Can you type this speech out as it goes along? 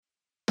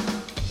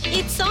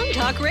It's Song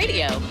Talk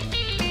Radio.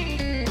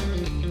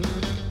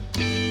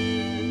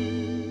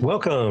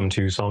 Welcome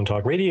to Song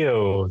Talk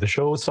Radio, the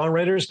show with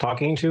songwriters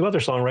talking to other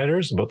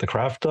songwriters about the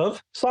craft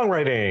of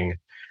songwriting.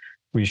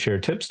 We share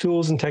tips,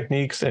 tools, and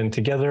techniques, and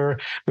together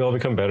we all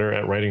become better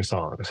at writing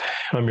songs.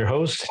 I'm your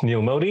host,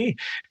 Neil Modi,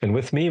 and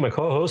with me, my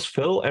co-host,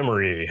 Phil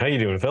Emery. How you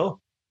doing, Phil?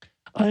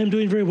 I am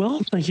doing very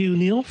well. Thank you,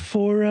 Neil,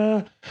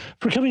 for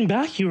coming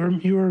back. You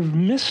were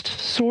missed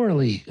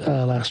sorely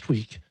last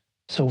week,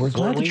 so we're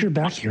glad that you're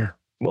back here.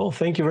 Well,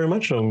 thank you very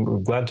much.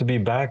 I'm glad to be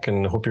back,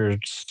 and hope your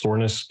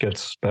soreness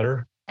gets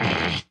better.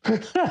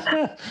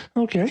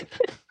 Okay.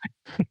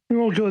 We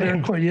won't go there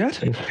quite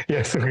yet.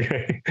 Yes,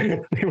 okay.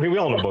 We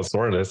all know about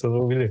soreness. That's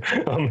what we do.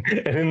 And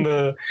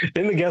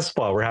in the guest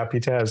spot, we're happy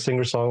to have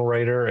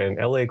singer-songwriter and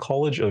LA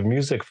College of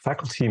Music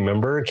faculty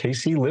member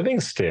Kasia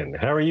Livingston.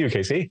 How are you,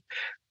 Kasia?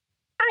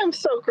 I'm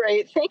so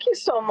great. Thank you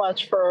so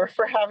much for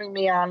having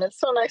me on. It's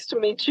so nice to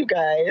meet you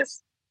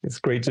guys. It's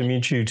great to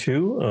meet you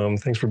too.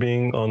 Thanks for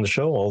being on the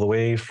show all the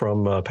way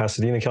from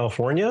Pasadena,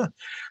 California.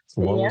 As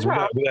long as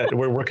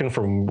we're working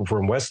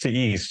from west to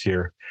east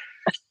here.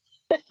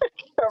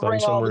 I'm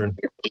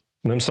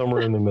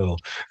somewhere in the middle.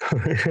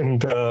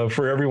 And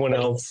for everyone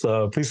else,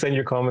 please send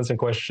your comments and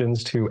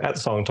questions to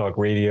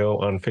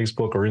 @SongTalkRadio on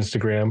Facebook or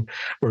Instagram,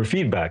 or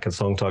feedback at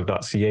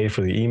songtalk.ca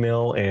for the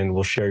email, and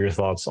we'll share your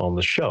thoughts on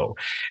the show.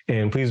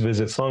 And please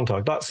visit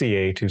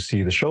songtalk.ca to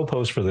see the show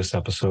post for this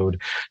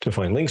episode, to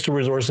find links to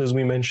resources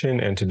we mention,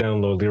 and to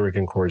download lyric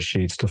and chord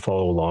sheets to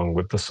follow along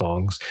with the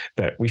songs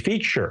that we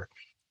feature.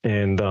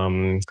 And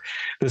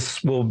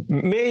this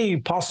may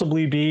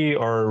possibly be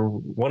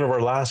one of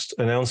our last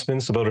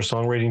announcements about our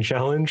songwriting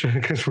challenge,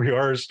 because we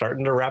are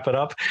starting to wrap it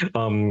up.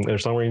 Our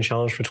songwriting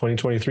challenge for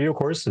 2023, of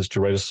course, is to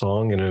write a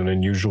song in an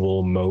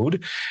unusual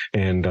mode.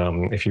 And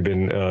if you've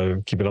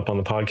been keeping up on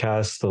the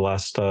podcast the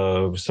last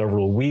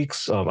several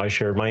weeks, I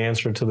shared my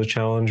answer to the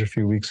challenge a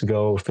few weeks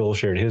ago. Phil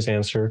shared his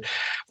answer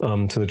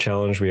to the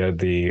challenge. We had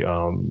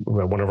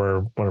one of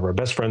our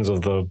best friends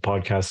of the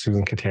podcast,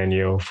 Susan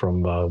Catania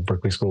from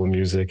Berklee School of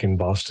Music in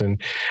Boston,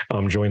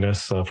 join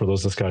us for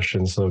those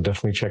discussions. So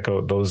definitely check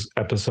out those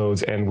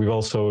episodes. And we've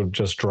also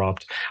just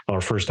dropped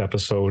our first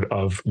episode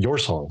of your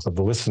songs, of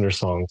the listener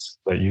songs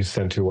that you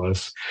sent to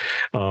us.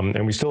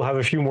 And we still have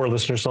a few more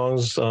listener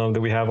songs that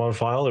we have on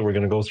file that we're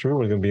going to go through.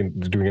 We're going to be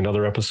doing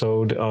another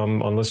episode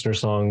on listener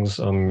songs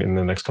in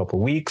the next couple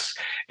of weeks.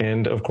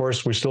 And of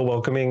course, we're still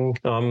welcoming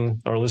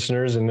our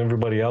listeners and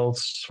everybody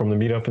else from the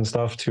meetup and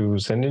stuff to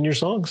send in your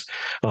songs.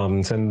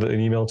 Send an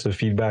email to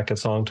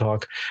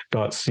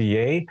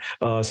feedback@songtalk.ca.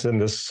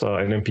 Send us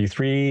an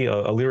MP3,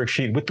 a lyric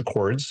sheet with the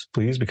chords,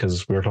 please,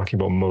 because we're talking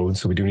about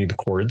modes, so we do need the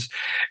chords.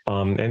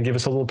 And give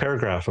us a little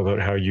paragraph about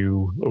how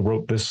you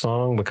wrote this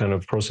song, what kind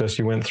of process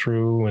you went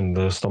through, and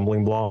the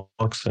stumbling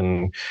blocks,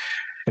 and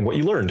what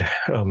you learned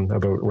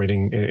about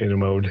writing in a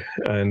mode.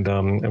 And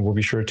we'll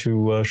be sure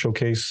to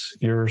showcase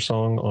your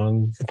song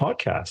on the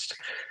podcast.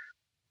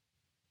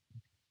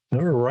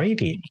 All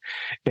righty.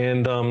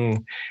 And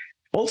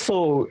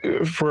also,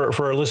 for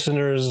our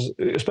listeners,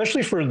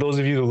 especially for those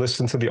of you who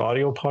listen to the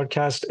audio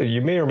podcast,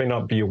 you may or may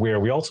not be aware,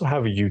 we also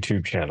have a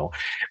YouTube channel.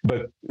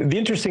 But the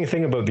interesting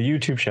thing about the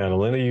YouTube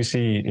channel, and you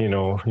see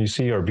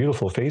our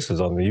beautiful faces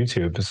on the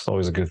YouTube. It's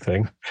always a good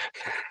thing.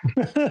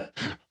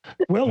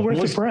 Well worth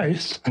the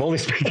price. I'm only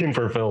speaking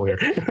for Phil here.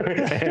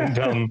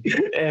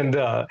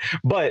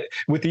 But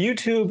with the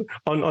YouTube,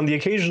 on the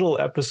occasional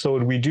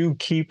episode, we do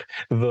keep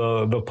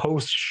the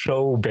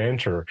post-show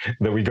banter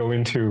that we go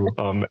into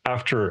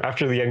after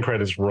the end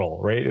credits roll,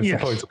 right? It's the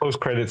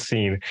post-credits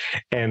scene.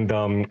 And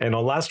on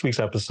last week's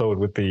episode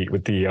with the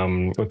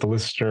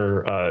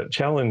listener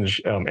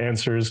challenge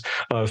answers,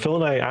 Phil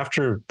and I,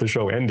 after the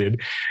show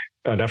ended,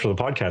 and after the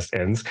podcast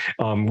ends,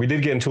 we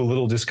did get into a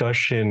little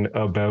discussion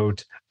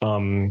about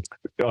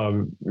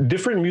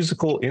different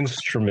musical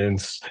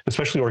instruments,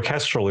 especially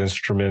orchestral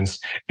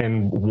instruments,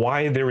 and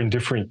why they're in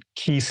different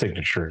key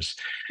signatures.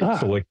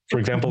 So, like, for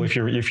example, if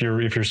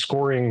you're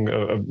scoring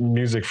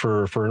music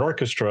for an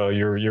orchestra,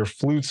 your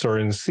flutes are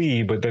in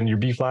C, but then your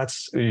B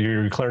flats,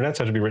 your clarinets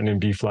have to be written in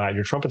B flat,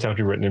 your trumpets have to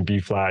be written in B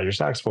flat, your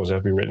saxophones have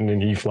to be written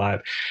in E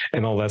flat,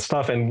 and all that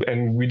stuff.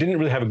 And we didn't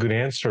really have a good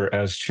answer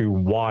as to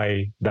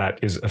why that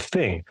is a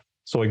thing.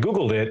 So I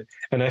Googled it,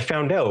 and I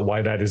found out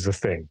why that is a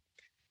thing.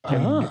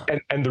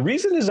 And the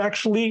reason is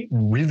actually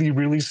really,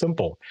 really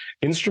simple.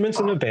 Instruments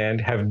in a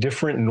band have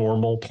different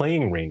normal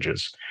playing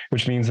ranges,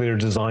 which means they're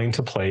designed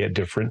to play at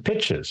different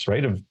pitches,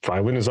 right? A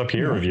violin is up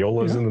here, a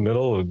viola is in the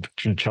middle, a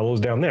cello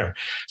is down there.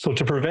 So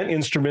to prevent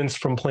instruments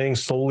from playing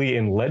solely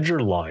in ledger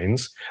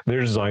lines,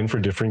 they're designed for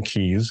different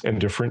keys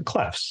and different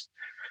clefs,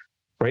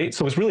 right?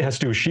 So it really has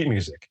to do with sheet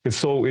music. It's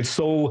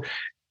so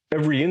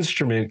every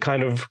instrument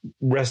kind of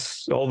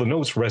rests, all the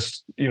notes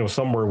rest,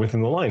 somewhere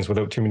within the lines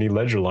without too many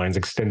ledger lines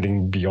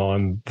extending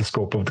beyond the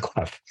scope of the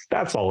clef.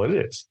 That's all it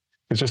is.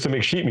 It's just to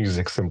make sheet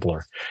music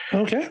simpler.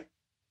 Okay.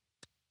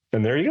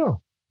 And there you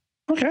go.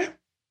 Okay.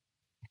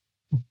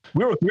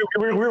 We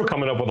were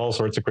coming up with all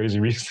sorts of crazy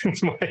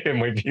reasons why it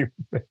might be.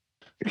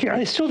 Okay,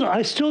 I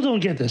still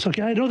don't get this.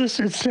 Okay, I know this.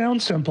 It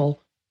sounds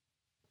simple,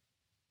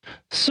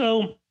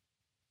 So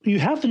you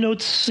have the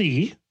note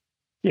C.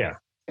 Yeah.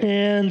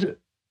 And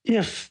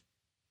if,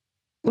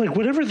 like,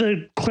 whatever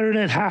the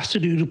clarinet has to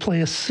do to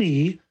play a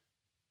C,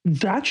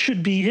 that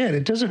should be it.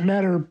 It doesn't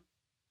matter,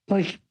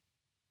 like,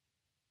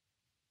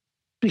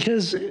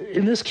 because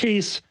in this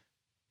case,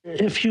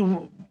 if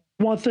you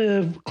want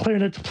the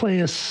clarinet to play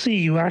a C,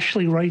 you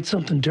actually write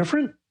something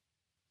different?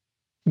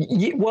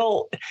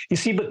 Well, you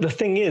see, but the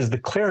thing is, the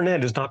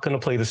clarinet is not going to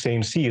play the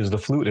same C as the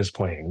flute is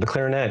playing. The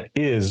clarinet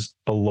is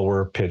a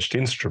lower pitched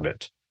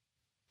instrument,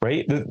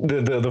 right?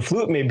 The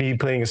flute may be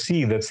playing a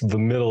C that's the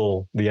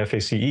middle, the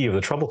FACE of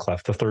the treble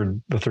clef, the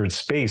third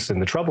space in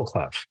the treble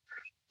clef,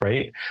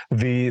 right?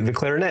 The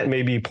clarinet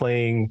may be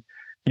playing,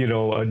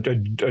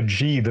 a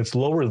G that's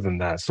lower than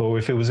that. So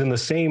if it was in the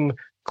same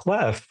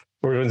clef,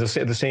 or in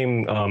the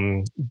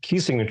same key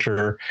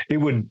signature,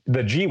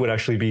 the G would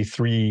actually be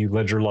 3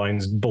 ledger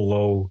lines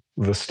below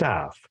the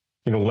staff.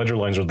 Ledger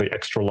lines are the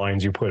extra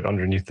lines you put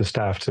underneath the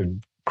staff to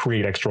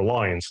create extra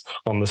lines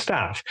on the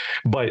staff.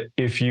 But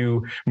if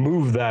you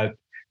move that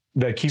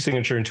key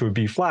signature into a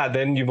B flat,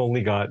 then you've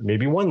only got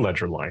maybe 1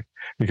 ledger line,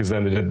 because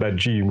then that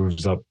G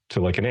moves up to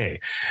like an A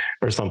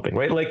or something,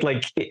 right?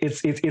 Like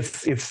it's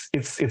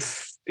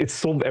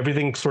so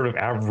everything sort of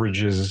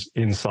averages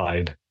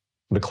inside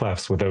the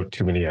clefs without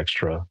too many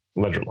extra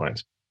ledger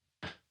lines.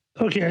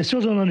 Okay, I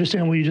still don't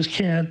understand why you just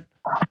can't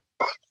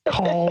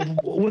call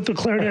what the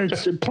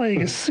clarinet's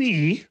playing a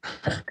C,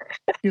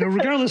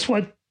 regardless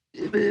what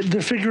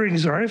the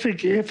figurings are. If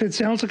it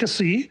sounds like a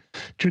C,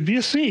 it should be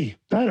a C.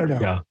 I don't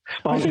know. Yeah.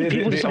 I think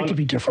people just like to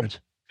be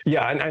different.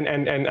 Yeah,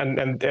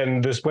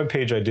 and this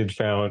webpage I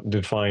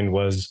did find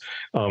was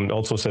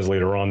also says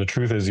later on, the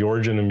truth is the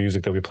origin of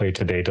music that we play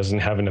today doesn't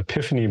have an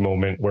epiphany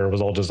moment where it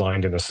was all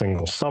designed in a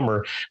single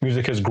summer.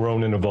 Music has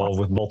grown and evolved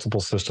with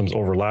multiple systems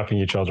overlapping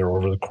each other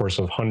over the course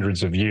of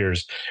hundreds of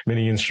years.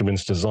 Many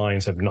instruments'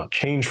 designs have not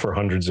changed for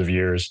hundreds of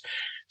years.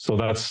 So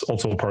that's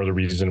also part of the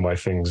reason why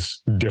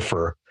things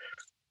differ.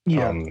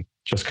 Yeah.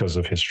 Just because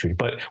of history.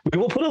 But we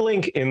will put a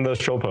link in the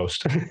show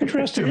post.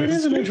 Interesting. It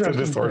is an interesting to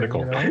this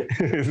article. Thing,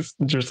 It's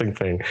an interesting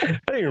thing. I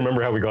don't even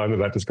remember how we got into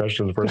that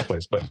discussion in the first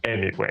place, but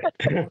anyway.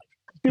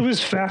 It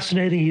was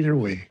fascinating either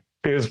way.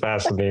 It was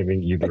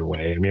fascinating either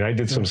way. I mean, I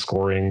did some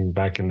scoring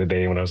back in the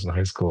day when I was in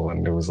high school,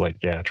 and it was like,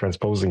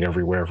 transposing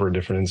everywhere for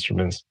different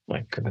instruments.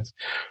 My goodness.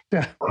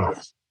 Yeah.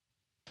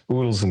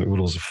 Oodles and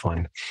oodles of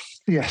fun.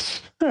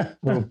 Yes.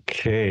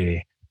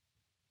 Okay.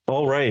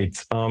 All right.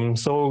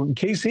 So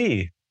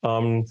Kasey,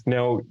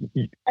 now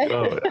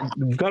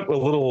you've got a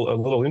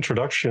little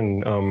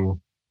introduction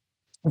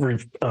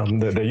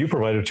that you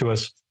provided to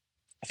us.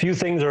 Few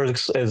things are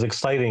as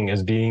exciting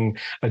as being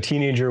a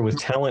teenager with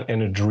talent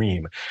and a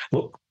dream.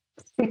 Look,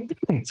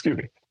 excuse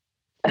me.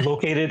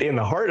 Located in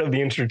the heart of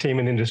the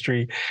entertainment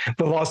industry,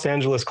 the Los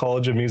Angeles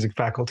College of Music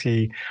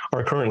faculty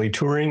are currently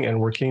touring and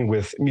working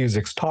with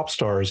music's top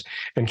stars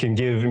and can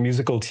give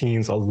musical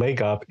teens a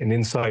leg up, an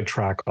inside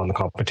track on the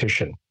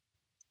competition.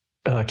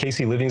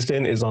 Kasia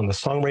Livingston is on the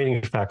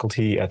songwriting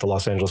faculty at the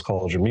Los Angeles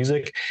College of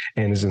Music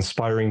and is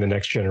inspiring the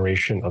next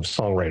generation of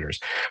songwriters.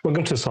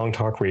 Welcome to Song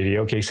Talk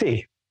Radio,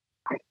 Kasey.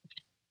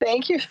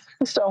 Thank you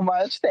so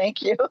much.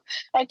 Thank you.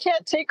 I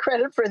can't take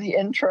credit for the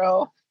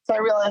intro, so I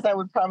realized I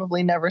would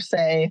probably never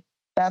say,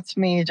 that's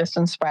me just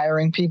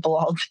inspiring people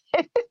all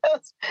day.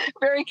 That's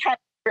very kind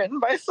of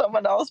written by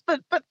someone else, but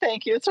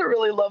thank you. It's a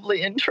really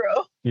lovely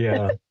intro.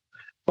 Yeah.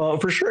 Well,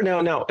 for sure. Now,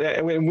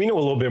 we know a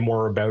little bit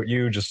more about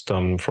you just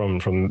from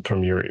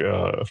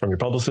your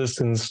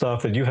publicist and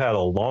stuff, that you had a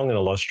long and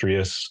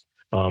illustrious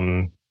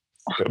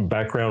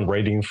background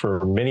writing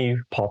for many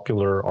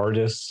popular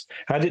artists.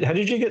 How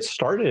did you get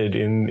started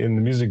in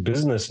the music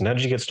business, and how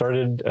did you get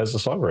started as a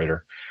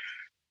songwriter?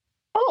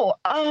 Oh,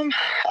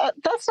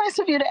 that's nice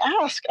of you to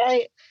ask.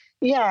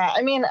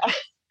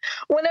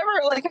 Whenever,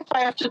 if I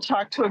have to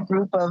talk to a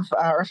group of,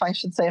 or if I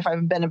should say, if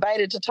I've been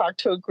invited to talk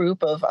to a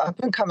group of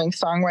up-and-coming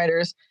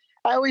songwriters,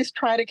 I always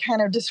try to kind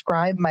of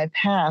describe my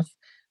path,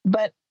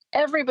 but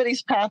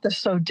everybody's path is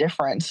so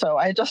different. So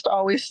I just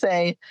always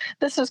say,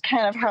 this is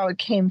kind of how it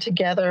came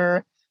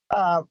together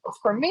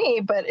for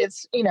me, but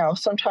it's,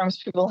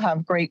 sometimes people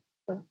have great,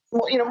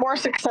 more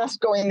success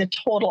going the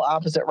total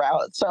opposite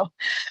route. So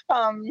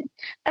I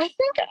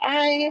think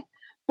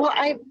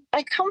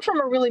I come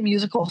from a really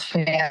musical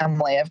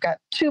family. I've got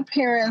 2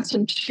 parents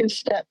and 2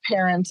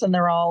 step-parents, and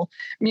they're all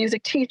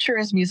music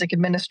teachers, music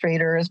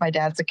administrators. My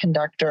dad's a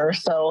conductor.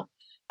 So,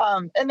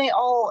 and they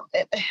all,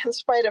 in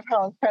spite of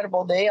how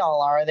incredible they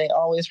all are, they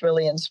always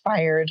really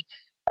inspired,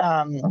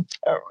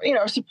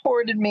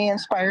 supported me,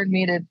 inspired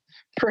me to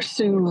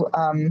pursue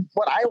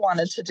what I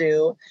wanted to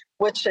do,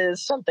 which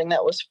is something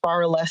that was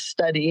far less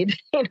studied,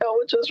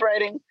 which is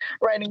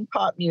writing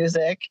pop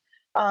music.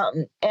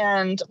 But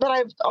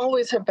I've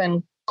always have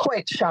been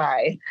quite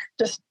shy,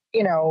 just,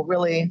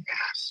 really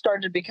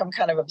started to become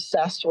kind of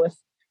obsessed with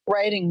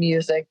writing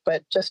music,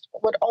 but just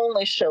would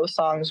only show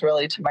songs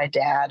really to my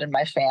dad and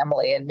my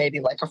family and maybe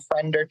like a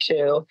friend or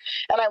 2.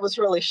 And I was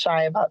really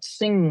shy about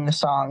singing the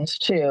songs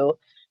too,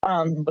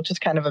 which is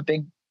kind of a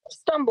big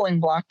stumbling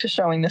block to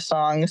showing the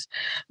songs.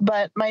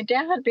 But my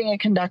dad, being a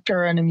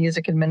conductor and a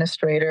music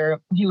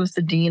administrator, he was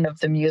the dean of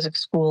the music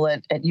school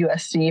at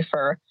USC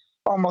for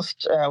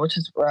almost, which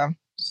is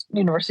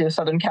University of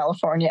Southern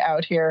California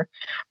out here,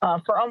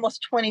 for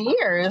almost 20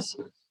 years.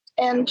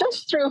 And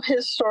just through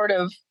his sort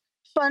of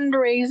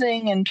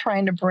fundraising and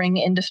trying to bring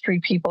industry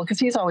people, because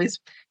he's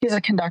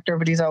a conductor,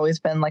 but he's always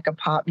been like a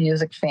pop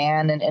music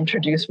fan and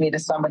introduced me to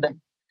some of the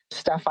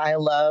stuff I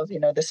love,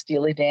 the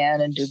Steely Dan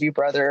and Doobie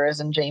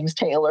Brothers and James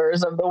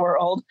Taylors of the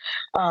world.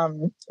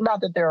 Not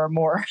that there are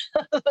more,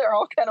 they're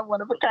all kind of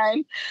one of a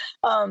kind.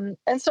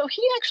 And so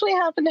he actually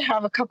happened to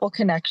have a couple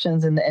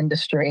connections in the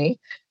industry.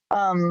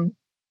 And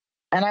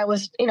I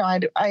was,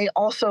 I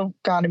also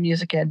got a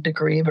music ed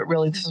degree, but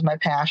really this is my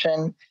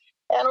passion.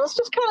 And I was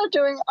just kind of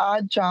doing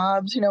odd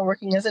jobs,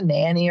 working as a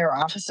nanny or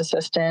office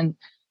assistant,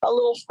 a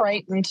little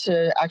frightened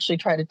to actually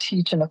try to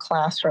teach in a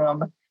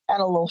classroom,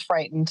 and a little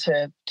frightened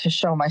to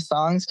show my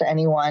songs to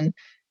anyone.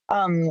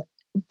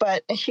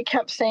 But he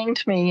kept saying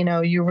to me,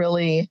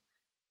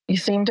 you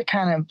seem to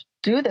kind of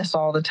do this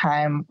all the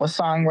time with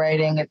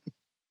songwriting. It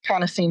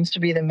kind of seems to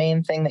be the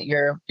main thing that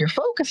you're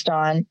focused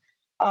on.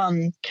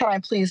 Can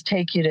I please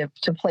take you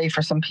to play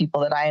for some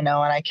people that I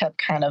know? And I kept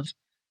kind of,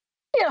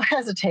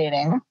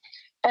 hesitating.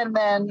 And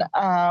then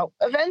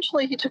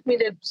eventually he took me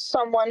to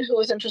someone who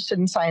was interested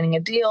in signing a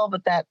deal,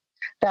 but that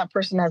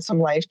person had some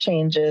life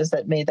changes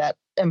that made that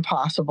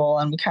impossible,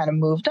 and we kind of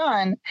moved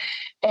on.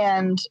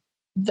 And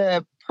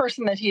the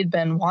person that he had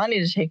been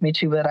wanting to take me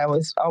to, but I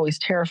was always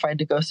terrified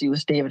to go see,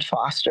 was David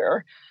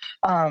Foster,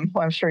 who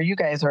I'm sure you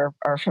guys are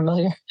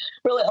familiar.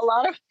 Really,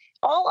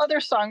 all other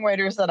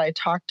songwriters that I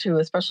talk to,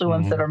 especially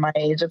ones that are my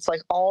age, it's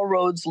like all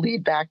roads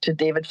lead back to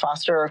David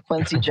Foster or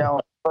Quincy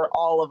Jones for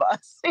all of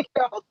us.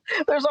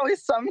 There's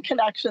always some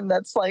connection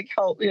that's like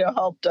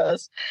helped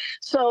us.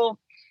 So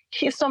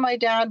my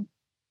dad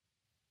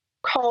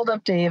called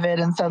up David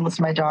and said,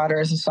 listen, my daughter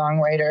is a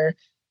songwriter,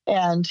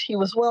 and he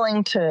was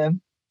willing to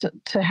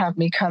have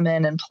me come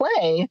in and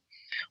play.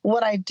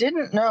 What I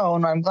didn't know,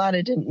 and I'm glad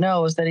I didn't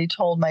know, is that he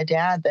told my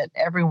dad that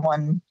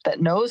everyone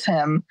that knows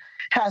him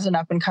has an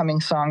up-and-coming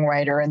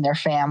songwriter in their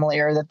family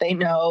or that they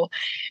know,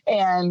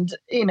 and,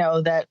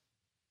 that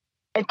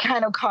it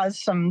kind of caused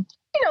some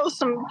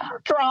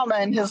drama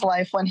in his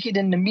life when he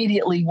didn't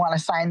immediately want to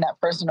sign that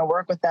person to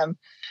work with them.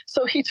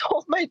 So he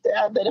told my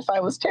dad that if I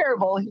was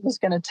terrible, he was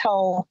going to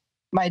tell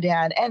my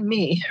dad and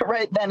me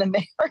right then and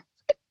there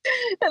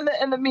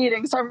in the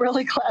meeting. So I'm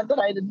really glad that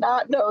I did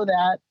not know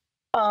that.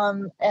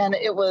 And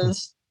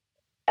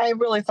I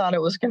really thought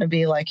it was going to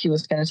be like he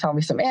was going to tell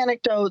me some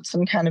anecdotes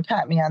and kind of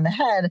pat me on the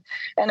head.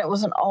 And it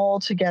was an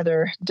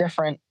altogether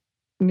different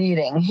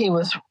meeting. He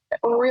was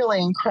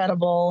really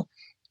incredible.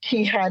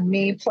 He had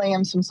me play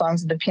him some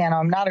songs at the piano.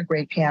 I'm not a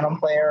great piano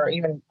player,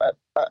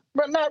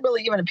 but not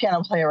really even a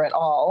piano player at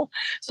all.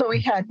 So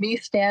he had me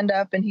stand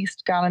up, and he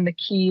got on the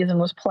keys and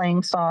was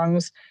playing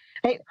songs.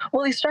 The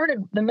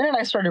minute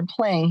I started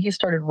playing, he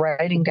started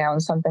writing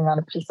down something on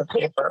a piece of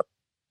paper.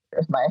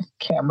 There's my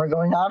camera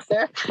going off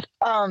there.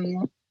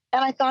 And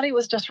I thought he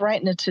was just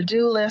writing a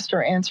to-do list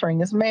or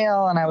answering his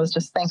mail. And I was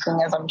just thinking,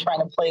 as I'm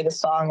trying to play the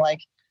song, like,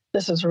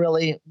 this is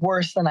really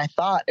worse than I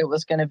thought it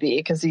was going to be,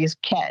 because it's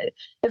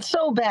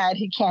so bad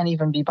he can't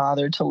even be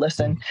bothered to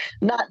listen,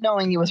 not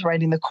knowing he was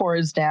writing the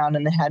chords down,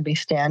 and they had me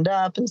stand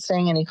up and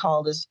sing. And he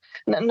called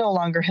no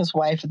longer his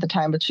wife at the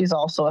time, but she's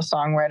also a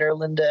songwriter,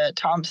 Linda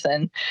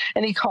Thompson,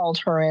 and he called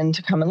her in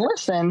to come and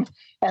listen.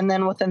 And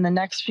then within the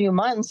next few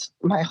months,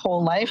 my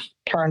whole life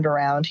turned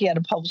around. He had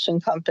a publishing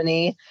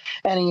company,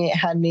 and he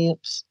had me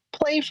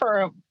play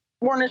for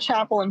Warner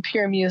Chappell and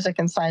Peer Music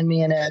and signed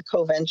me in a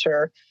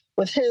co-venture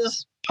with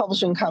his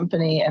publishing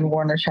company and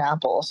Warner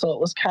Chappell. So it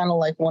was kind of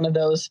like one of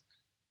those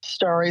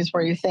stories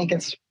where you think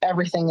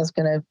everything is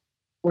going to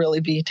really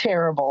be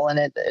terrible,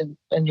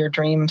 and your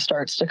dream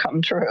starts to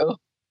come true.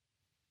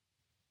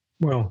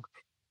 Well,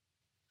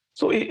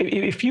 so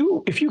if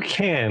you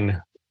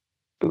can,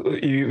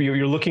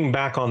 you're looking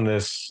back on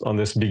this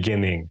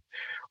beginning,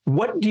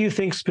 what do you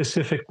think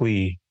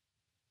specifically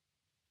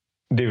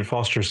David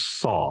Foster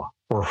saw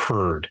or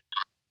heard?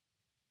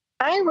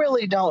 I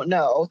really don't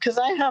know, because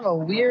I have a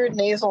weird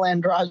nasal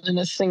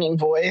androgynous singing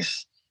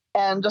voice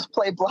and just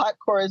play block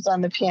chords on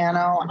the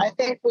piano. I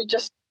think we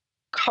just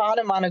caught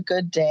him on a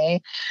good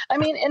day. I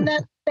mean, in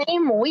that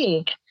same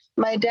week,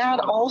 my dad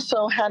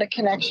also had a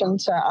connection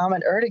to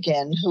Ahmet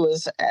Ertegun, who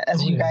is,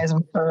 as you guys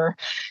I'm sure,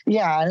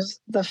 is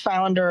the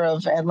founder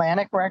of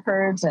Atlantic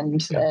Records and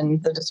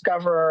the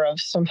discoverer of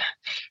some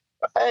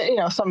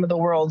of the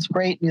world's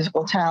great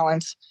musical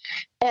talents.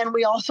 And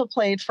we also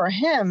played for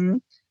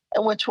him,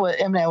 which was,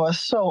 I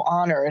was so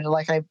honored.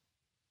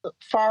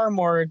 Far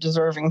more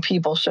deserving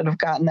people should have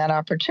gotten that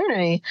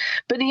opportunity,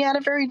 but he had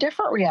a very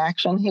different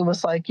reaction. He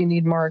was like, you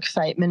need more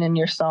excitement in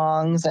your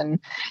songs. And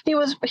he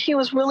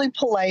was really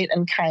polite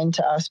and kind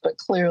to us, but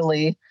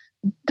clearly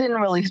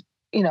didn't really,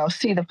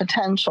 see the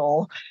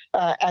potential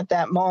at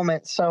that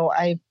moment. So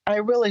I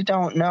really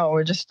don't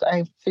know.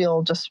 I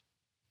feel just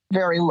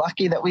very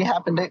lucky that we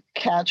happened to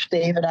catch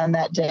David on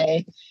that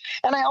day.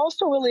 And I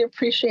also really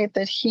appreciate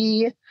that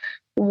he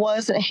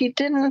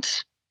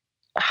didn't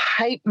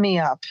hype me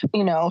up.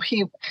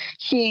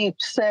 He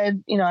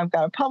said, I've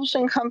got a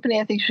publishing company.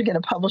 I think you should get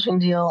a publishing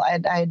deal. I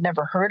had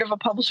never heard of a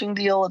publishing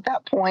deal at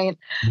that point.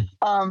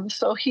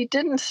 So he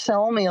didn't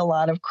sell me a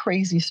lot of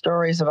crazy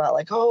stories about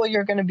like, oh,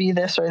 you're going to be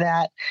this or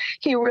that.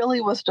 He really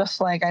was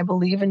just like, I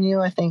believe in you.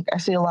 I think I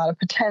see a lot of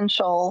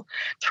potential.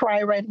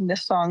 Try writing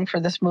this song for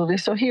this movie.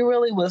 So he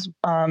really was,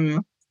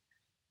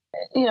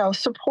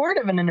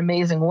 supportive in an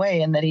amazing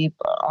way, and that he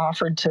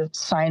offered to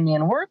sign me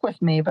and work with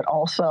me, but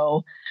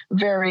also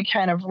very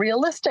kind of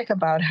realistic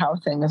about how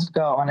things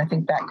go. And I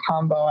think that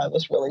combo I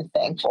was really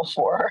thankful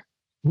for.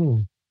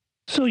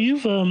 So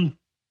you've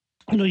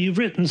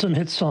written some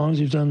hit songs.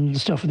 You've done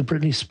stuff with the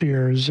Britney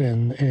Spears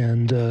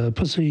and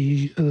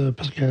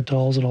Pussycat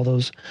Dolls and all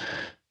those.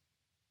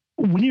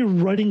 When you're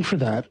writing for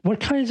that, what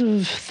kinds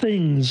of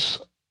things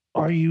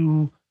are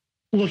you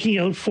looking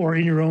out for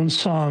in your own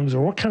songs,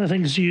 or what kind of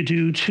things do you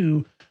do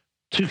to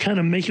kind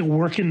of make it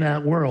work in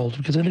that world?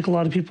 Because I think a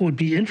lot of people would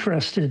be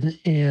interested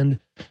in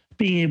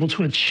being able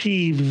to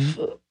achieve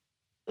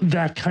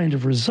that kind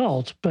of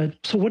result. But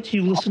so what do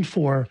you listen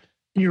for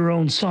in your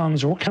own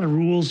songs, or what kind of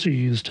rules do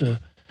you use to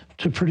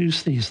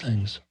produce these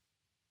things?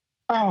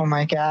 Oh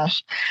my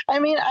gosh. I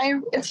mean,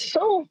 it's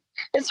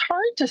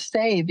hard to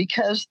say,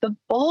 because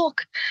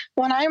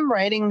when I'm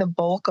writing the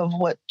bulk of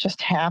what just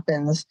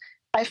happens,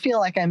 I feel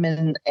like I'm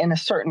in a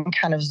certain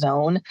kind of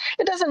zone.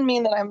 It doesn't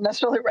mean that I'm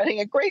necessarily writing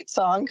a great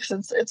song,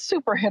 because it's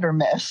super hit or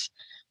miss.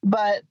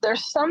 But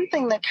there's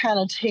something that kind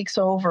of takes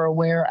over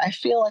where I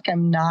feel like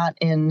I'm not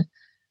in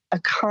a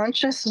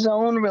conscious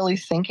zone really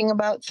thinking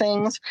about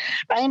things.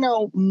 I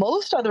know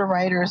most other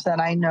writers that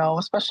I know,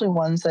 especially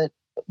ones that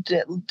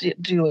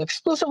do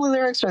exclusively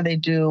lyrics, or they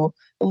do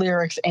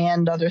lyrics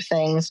and other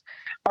things,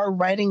 are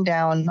writing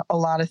down a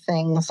lot of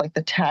things. Like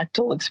the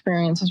tactile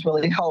experience is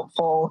really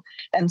helpful,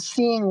 and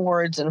seeing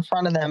words in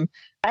front of them.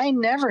 I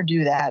never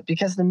do that,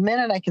 because the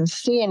minute I can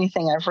see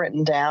anything I've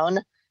written down,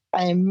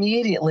 I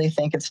immediately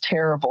think it's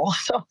terrible.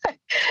 So,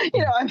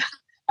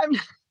 I'm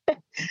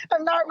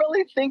not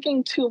really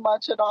thinking too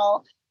much at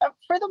all.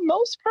 For the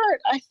most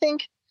part, I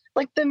think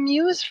like the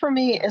muse for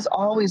me is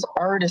always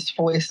artist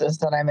voices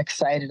that I'm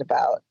excited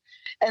about.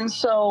 And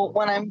so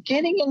when I'm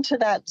getting into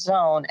that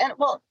zone, and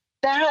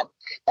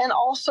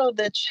also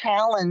the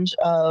challenge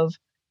of,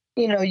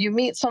 you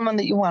meet someone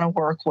that you want to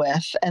work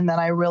with, and then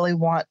I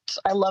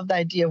love the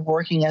idea of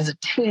working as a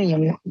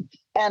team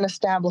and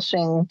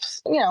establishing,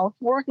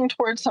 working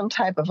towards some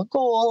type of a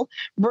goal,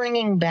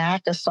 bringing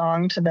back a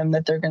song to them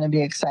that they're going to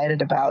be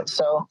excited about.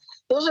 So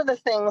those are the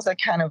things that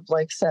kind of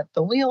like set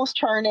the wheels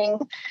turning.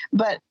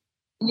 But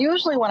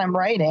usually when I'm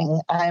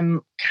writing,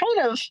 I'm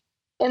kind of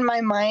in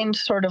my mind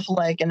sort of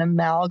like an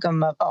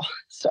amalgam of,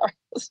 sorry,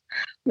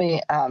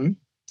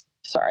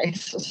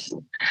 it's just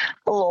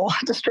a little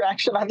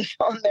distraction on the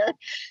phone there.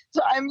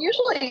 So I'm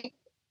usually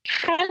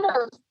kind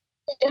of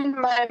in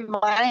my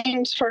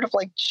mind sort of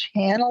like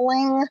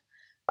channeling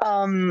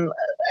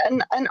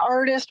an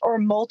artist or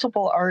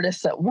multiple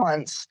artists at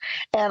once.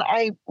 And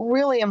I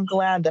really am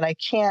glad that I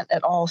can't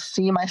at all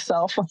see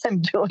myself when I'm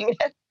doing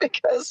it,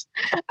 because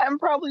I'm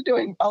probably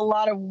doing a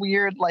lot of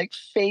weird like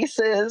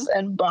faces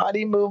and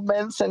body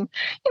movements. And,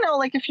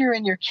 like if you're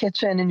in your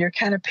kitchen and you're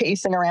kind of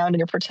pacing around and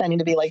you're pretending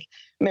to be like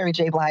Mary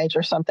J. Blige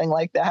or something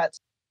like that.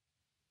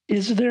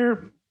 Is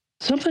there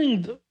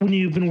something, when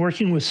you've been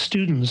working with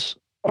students,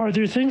 are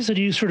there things that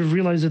you sort of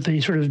realize that they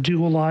sort of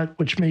do a lot,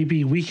 which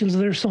maybe weakens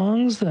their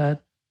songs,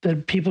 that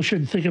people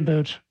should think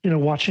about,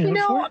 watching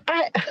out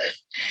for?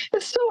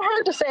 It's so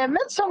hard to say. I've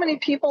met so many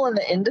people in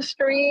the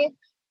industry,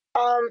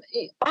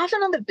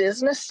 often on the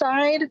business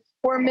side,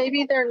 where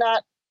maybe they're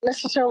not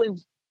necessarily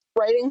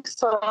writing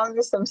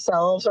songs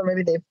themselves, or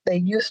maybe they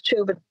used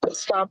to, but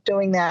stopped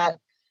doing that.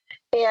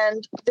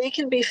 And they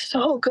can be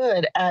so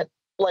good at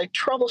like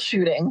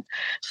troubleshooting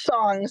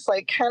songs,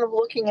 like kind of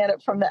looking at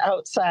it from the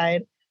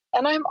outside.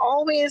 And I'm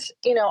always,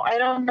 I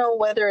don't know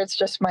whether it's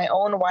just my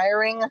own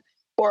wiring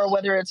or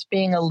whether it's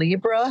being a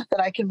Libra, that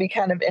I can be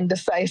kind of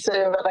indecisive,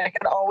 and I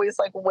can always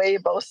like weigh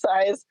both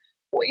sides.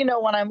 When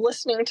I'm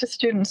listening to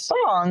student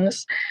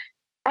songs,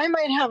 I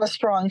might have a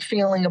strong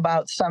feeling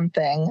about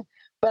something,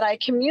 but I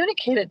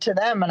communicate it to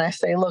them and I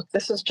say, look,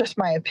 this is just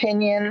my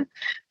opinion.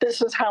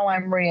 This is how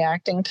I'm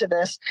reacting to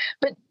this.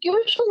 But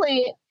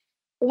usually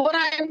what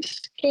I'm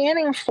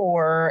scanning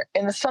for,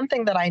 and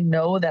something that I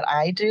know that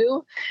I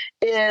do,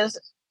 is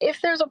if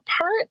there's a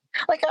part,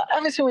 like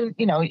obviously when,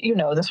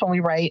 this, when we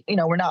write,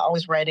 we're not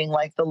always writing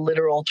like the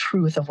literal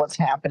truth of what's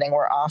happening.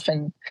 We're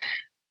often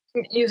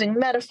using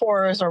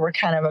metaphors, or we're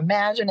kind of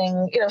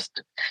imagining,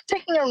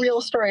 taking a real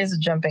story as a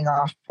jumping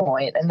off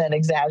point and then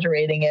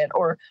exaggerating it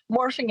or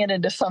morphing it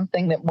into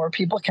something that more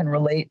people can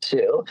relate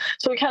to.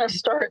 So we kind of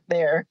start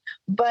there.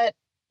 But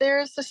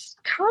there's this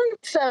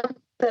concept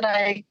that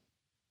I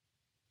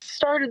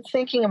started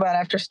thinking about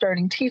after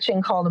starting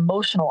teaching called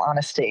emotional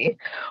honesty,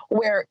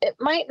 where it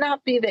might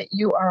not be that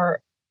you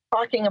are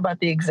talking about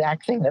the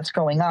exact thing that's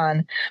going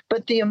on,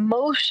 but the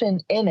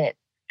emotion in it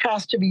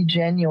has to be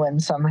genuine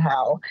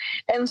somehow.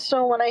 And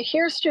so when I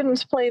hear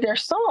students play their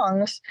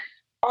songs,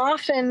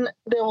 often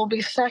there will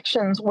be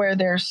sections where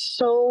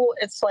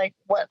it's like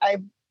what I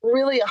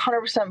really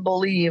 100%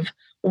 believe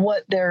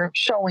what they're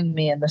showing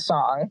me in the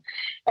song.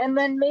 And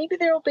then maybe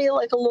there'll be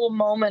like a little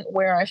moment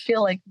where I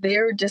feel like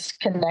they're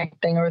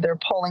disconnecting or they're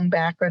pulling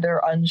back or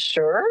they're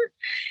unsure.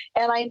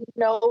 And I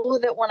know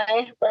that when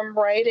I am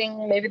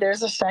writing, maybe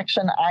there's a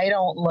section I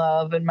don't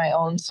love in my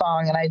own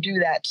song, and I do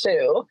that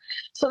too.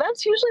 So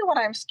that's usually what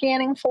I'm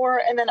scanning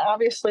for. And then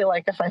obviously,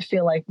 like if I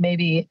feel like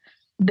maybe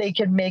they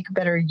could make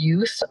better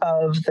use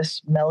of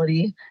this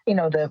melody,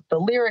 the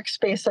lyric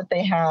space that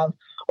they have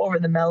over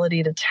the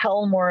melody to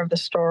tell more of the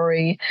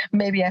story.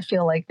 Maybe I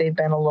feel like they've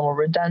been a little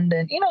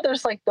redundant.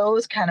 There's like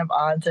those kind of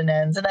odds and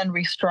ends, and then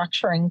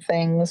restructuring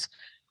things.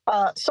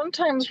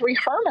 Sometimes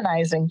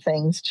reharmonizing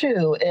things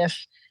too.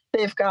 If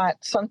they've got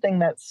something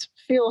that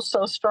feels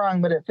so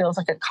strong, but it feels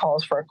like it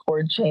calls for a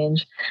chord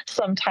change.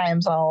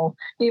 Sometimes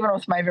even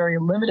with my very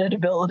limited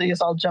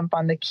abilities, I'll jump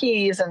on the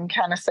keys and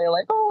kind of say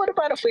like, oh, what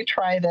about if we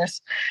try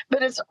this?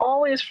 But it's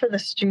always for the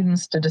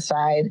students to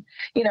decide.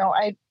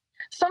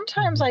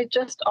 Sometimes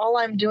all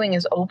I'm doing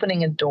is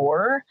opening a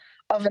door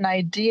of an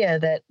idea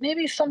that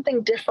maybe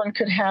something different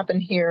could happen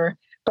here,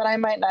 but I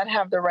might not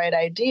have the right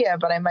idea,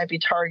 but I might be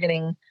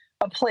targeting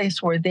a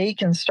place where they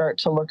can start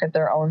to look at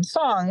their own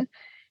song.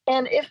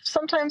 And if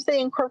sometimes they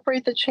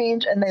incorporate the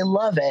change and they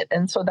love it,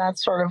 and so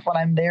that's sort of what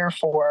I'm there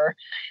for.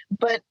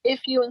 But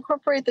if you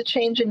incorporate the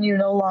change and you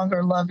no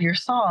longer love your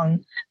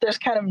song, there's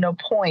kind of no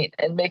point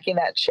in making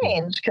that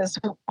change, because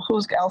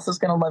who else is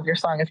going to love your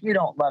song if you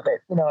don't love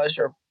it, as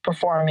you're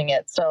performing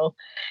it. So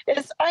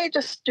I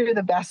just do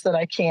the best that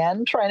I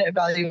can trying to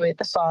evaluate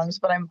the songs,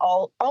 but I'm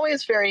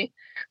always very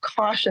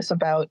cautious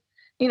about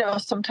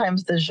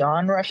sometimes the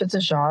genre. If it's a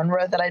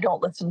genre that I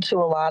don't listen to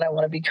a lot, I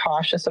want to be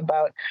cautious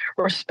about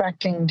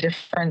respecting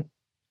different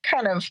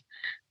kind of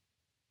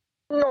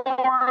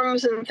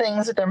norms and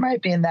things that there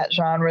might be in that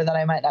genre that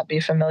I might not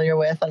be familiar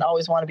with, and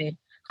always want to be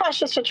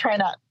cautious to try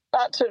not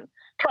to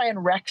try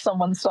and wreck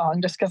someone's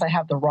song just because I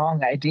have the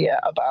wrong idea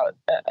about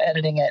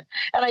editing it.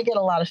 And I get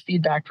a lot of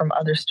feedback from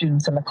other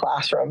students in the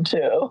classroom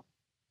too.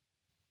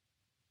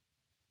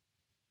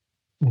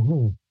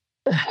 Mm-hmm.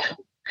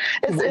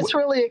 It's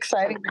really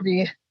exciting to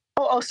be.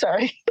 Oh,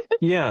 sorry.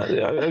 Yeah,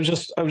 I was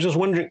just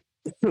wondering.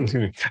 Excuse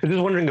me. I was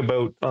just wondering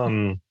about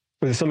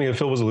something that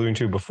Phil was alluding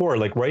to before,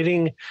 like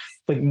writing.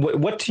 Like,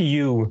 what to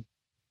you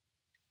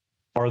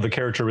are the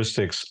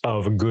characteristics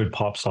of a good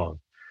pop song?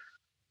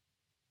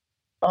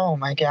 Oh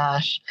my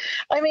gosh!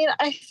 I mean,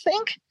 I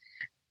think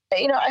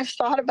I've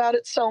thought about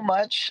it so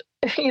much.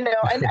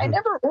 I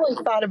never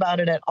really thought about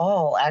it at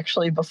all,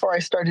 actually, before I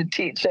started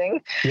teaching.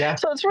 Yeah.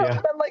 So it's really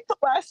been like the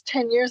last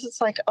 10 years.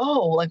 It's like,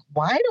 oh, like,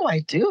 why do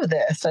I do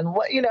this? And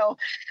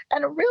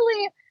and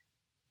really,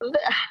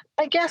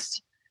 I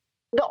guess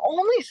the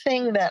only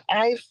thing that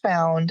I've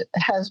found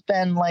has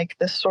been like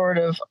this sort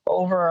of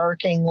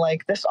overarching,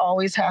 like this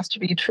always has to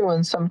be true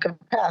in some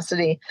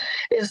capacity,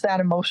 is that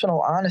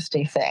emotional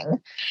honesty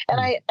thing. And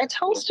I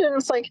tell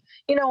students, like,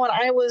 when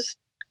I was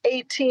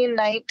 18,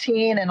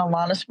 19, and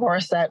Alanis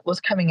Morissette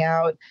was coming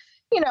out,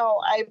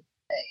 I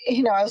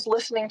was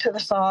listening to the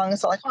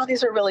songs like, oh,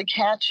 these are really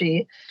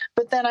catchy.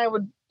 But then I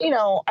would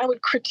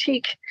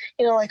critique,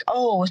 like,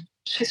 oh,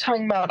 she's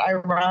talking about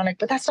ironic,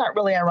 but that's not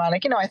really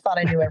ironic. I thought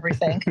I knew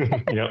everything.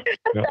 Yep.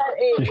 That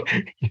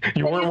age.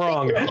 You weren't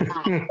wrong.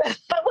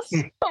 That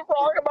was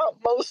wrong about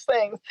most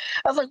things.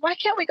 I was like, why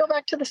can't we go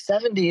back to the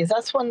 70s?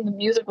 That's when the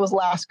music was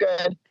last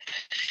good.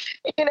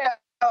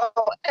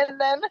 And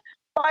then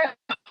my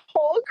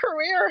whole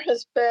career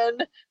has been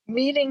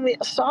meeting the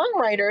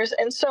songwriters.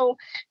 And so,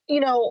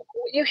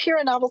 you hear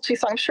a novelty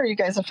song. I'm sure you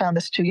guys have found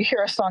this too. You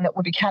hear a song that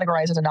would be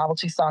categorized as a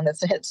novelty song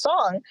that's a hit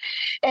song.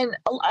 And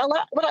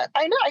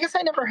I guess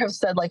I never have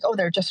said like, oh,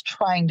 they're just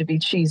trying to be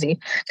cheesy,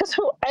 because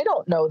I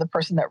don't know the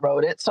person that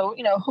wrote it. So,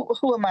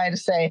 who am I to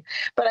say?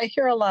 But I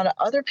hear a lot of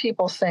other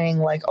people saying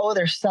like, oh,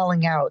 they're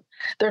selling out.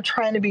 They're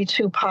trying to be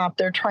too pop.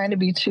 They're trying to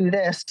be too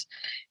this.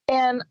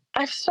 And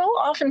I've so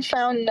often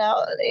found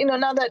now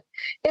that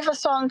if a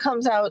song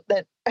comes out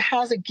that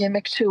has a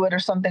gimmick to it or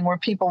something where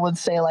people would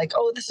say like,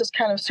 oh, this is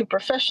kind of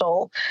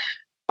superficial,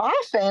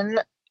 often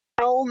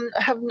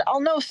I'll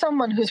know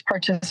someone who's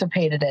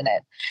participated in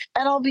it,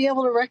 and I'll be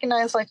able to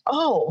recognize like,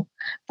 oh,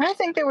 I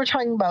think they were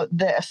talking about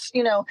this.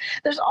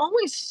 There's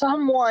always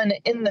someone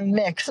in the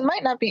mix. It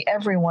might not be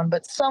everyone,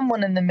 but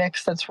someone in the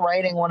mix that's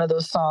writing one of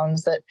those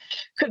songs that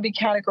could be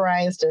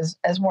categorized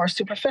as more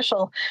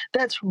superficial,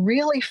 that's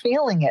really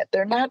feeling it.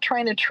 They're not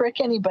trying to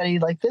trick anybody.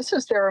 Like, this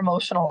is their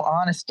emotional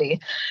honesty.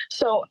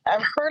 So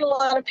I've heard a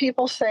lot of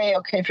people say,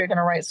 okay, if you're going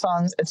to write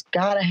songs, it's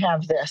got to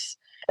have this.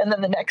 And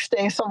then the next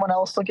day, someone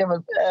else will give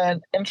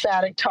an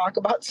emphatic talk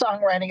about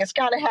songwriting. It's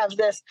got to have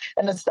this.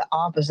 And it's the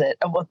opposite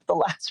of what the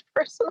last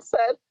person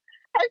said.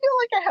 I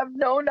feel like I have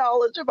no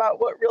knowledge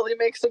about what really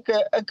makes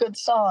a good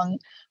song,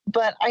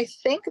 but I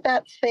think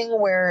that thing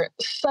where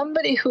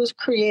somebody who's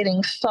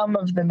creating some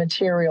of the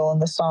material in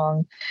the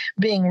song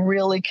being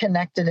really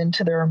connected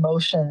into their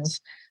emotions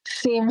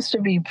seems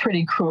to be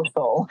pretty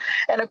crucial.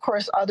 And of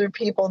course, other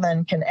people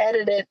then can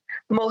edit it.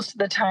 Most of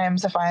the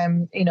times, if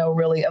I'm,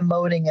 really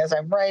emoting as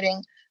I'm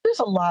writing, there's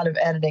a lot of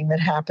editing that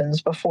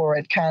happens before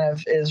it kind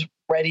of is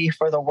ready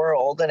for the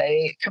world in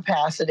a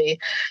capacity.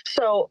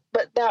 So,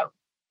 but that,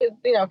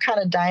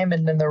 kind of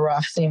diamond in the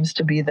rough seems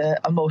to be the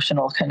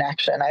emotional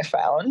connection I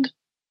found.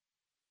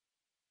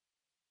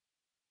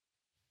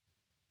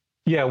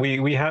 Yeah,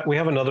 we have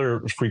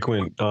another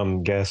frequent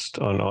guest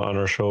on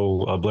our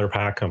show, Blair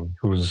Packham,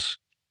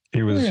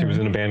 he was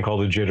in a band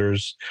called the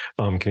Jitters,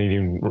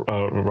 Canadian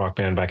rock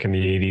band back in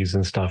the '80s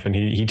and stuff, and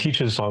he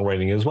teaches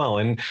songwriting as well,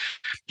 and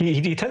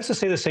he tends to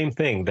say the same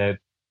thing, that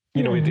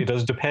it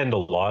does depend a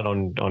lot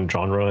on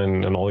genre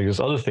and all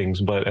these other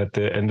things, but at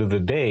the end of the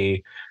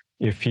day,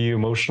 if he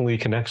emotionally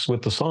connects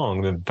with the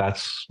song, then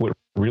that's what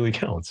really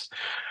counts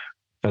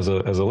as a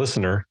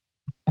listener.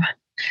 Of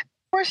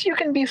course, you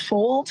can be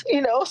fooled.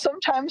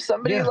 Sometimes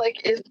somebody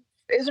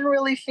isn't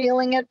really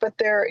feeling it, but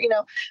they're,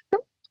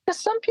 because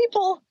some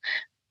people,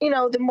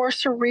 the more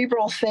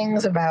cerebral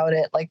things about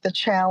it, like the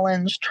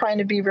challenge, trying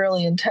to be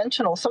really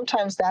intentional,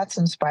 sometimes that's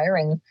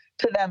inspiring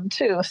to them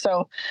too.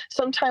 So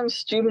sometimes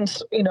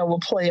students, will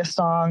play a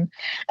song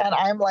and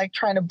I'm like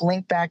trying to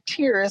blink back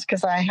tears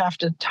because I have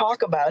to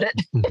talk about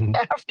it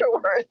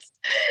afterwards,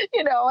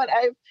 and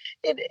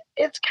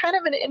it's kind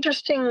of an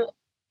interesting,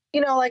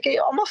 like I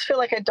almost feel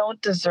like I don't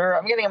deserve,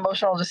 I'm getting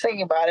emotional just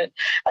thinking about it.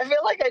 I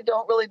feel like I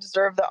don't really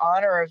deserve the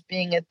honor of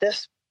being at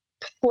this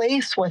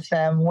place with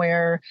them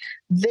where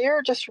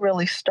they're just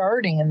really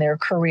starting in their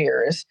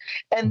careers.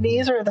 And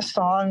these are the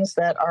songs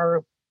that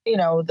are,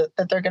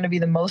 that they're going to be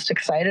the most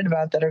excited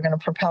about, that are going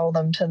to propel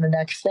them to the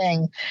next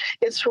thing.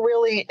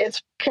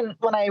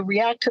 When I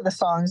react to the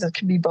songs, it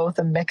can be both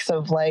a mix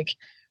of like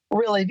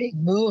really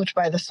being moved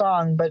by the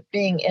song, but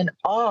being in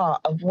awe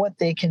of what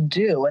they can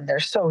do. And they're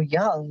so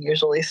young,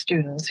 usually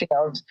students,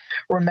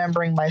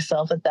 remembering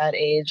myself at that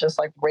age, just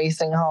like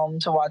racing home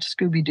to watch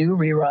Scooby-Doo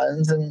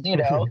reruns and,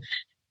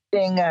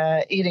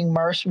 eating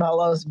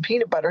marshmallows and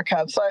peanut butter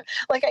cups. So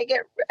like I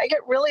get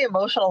really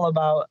emotional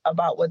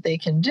about what they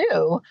can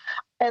do.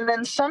 And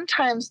then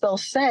sometimes they'll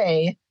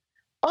say,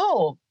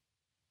 "Oh,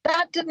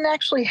 that didn't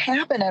actually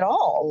happen at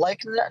all.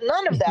 Like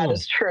none of that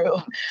is true."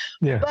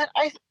 Yeah. But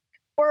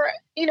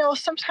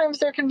sometimes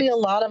there can be a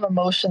lot of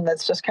emotion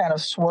that's just kind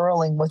of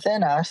swirling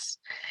within us.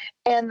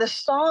 And the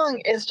song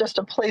is just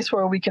a place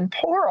where we can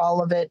pour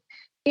all of it,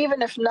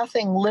 even if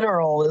nothing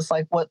literal is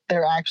like what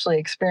they're actually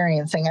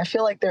experiencing. I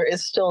feel like there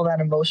is still that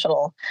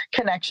emotional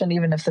connection,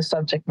 even if the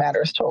subject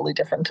matter is totally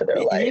different to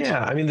their life.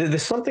 Yeah, I mean,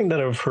 there's something that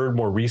I've heard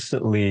more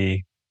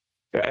recently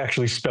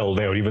actually spelled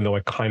out, even though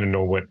I kind of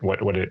know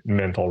what it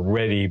meant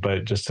already,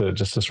 but just to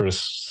sort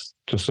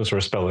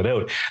of spell it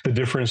out, the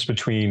difference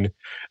between,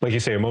 like you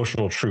say,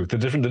 emotional truth, the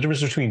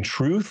difference between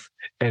truth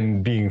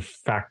and being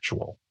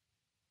factual.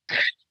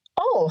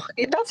 Oh,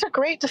 that's a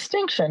great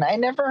distinction. I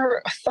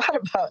never thought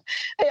about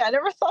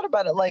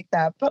it like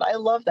that, but I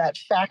love that,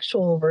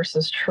 factual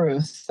versus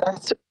truth.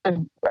 That's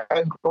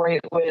a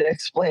great way to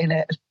explain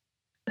it.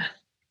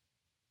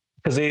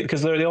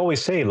 Because they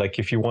always say, like,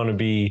 if you want to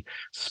be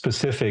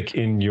specific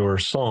in your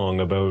song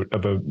about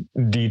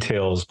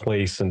details,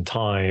 place and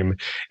time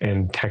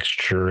and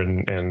texture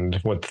and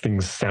what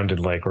things sounded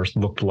like or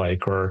looked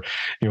like, or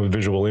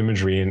visual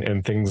imagery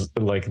and things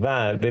like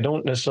that, they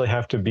don't necessarily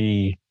have to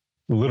be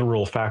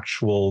literal,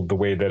 factual the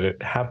way that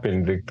it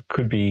happened. It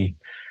could be.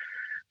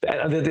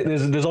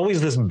 There's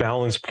always this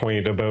balance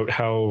point about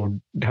how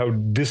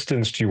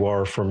distanced you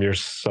are from your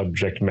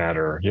subject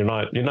matter. You're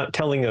not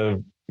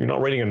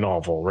writing a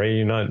novel, right?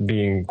 You're not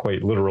being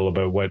quite literal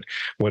about what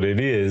it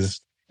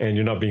is, and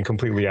you're not being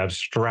completely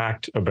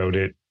abstract about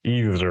it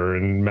either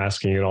and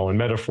masking it all in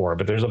metaphor.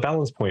 But there's a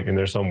balance point in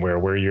there somewhere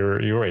where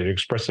you're right,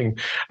 expressing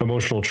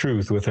emotional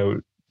truth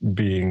without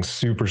being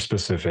super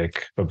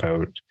specific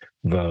about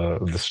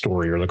the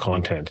story or the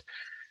content.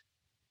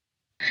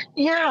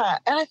 Yeah,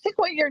 and I think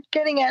what you're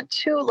getting at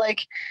too,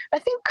 like, I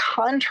think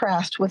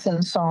contrast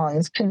within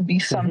songs can be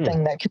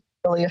something that can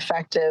be really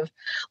effective.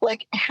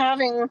 Like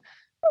having,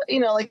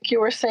 like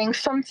you were saying,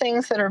 some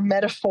things that are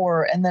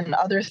metaphor and then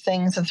other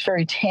things that's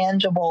very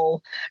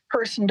tangible,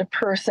 person to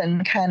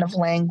person kind of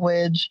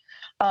language.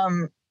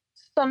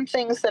 Some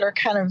things that are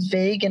kind of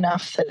vague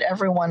enough that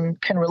everyone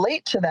can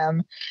relate to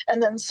them,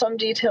 and then some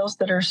details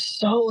that are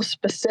so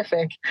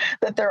specific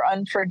that they're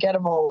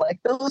unforgettable. Like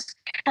those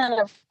kind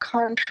of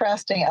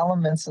contrasting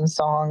elements in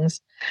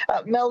songs,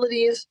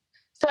 melodies,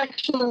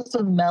 sections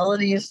of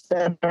melodies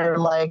that are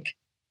like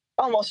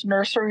almost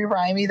nursery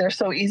rhymey. They're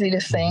so easy to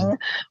sing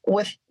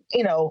with,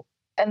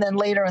 and then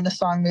later in the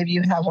song, maybe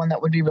you have one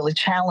that would be really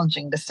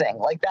challenging to sing.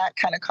 Like that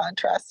kind of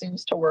contrast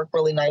seems to work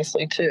really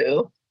nicely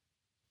too.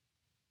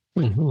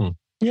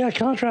 Yeah,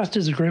 contrast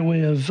is a great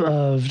way of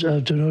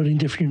denoting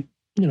different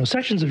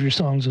sections of your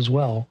songs as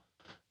well.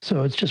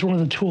 So it's just one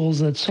of the tools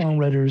that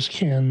songwriters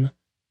can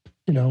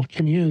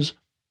can use.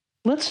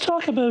 Let's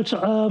talk about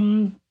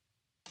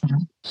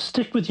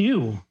Stick With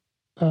You.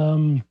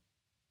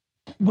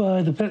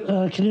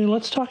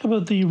 Let's talk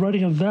about the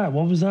writing of that.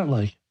 What was that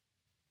like?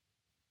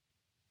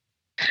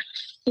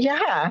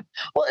 Yeah.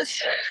 Well,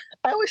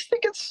 I always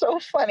think it's so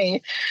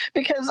funny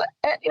because,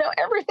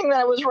 everything that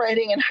I was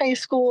writing in high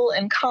school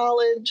and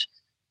college,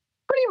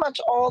 pretty much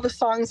all the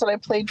songs that I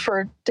played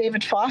for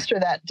David Foster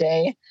that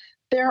day,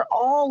 they're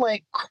all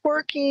like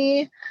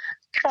quirky,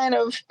 kind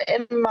of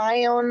in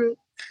my own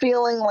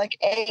feeling, like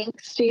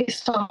angsty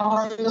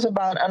songs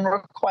about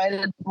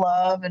unrequited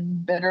love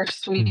and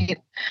bittersweet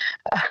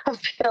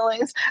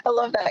feelings. I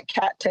love that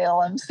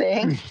cattail I'm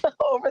seeing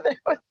over there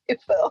with you,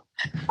 Phil.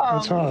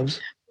 That's Hobbs.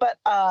 But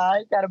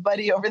I got a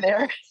buddy over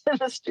there in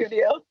the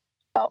studio.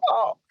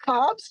 Oh,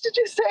 Hobbs, did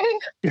you say?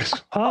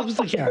 Yes, Hobbs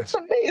the cat. That's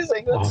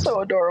amazing. That's so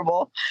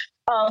adorable.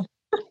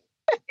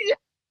 Yeah.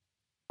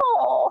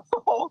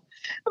 Oh,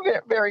 very,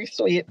 very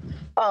sweet.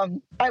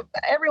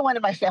 Everyone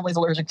in my family is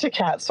allergic to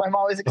cats, so I'm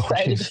always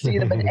excited to see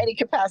them in any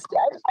capacity.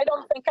 I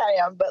don't think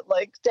I am, but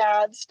like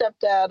dad,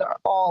 stepdad,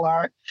 all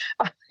are.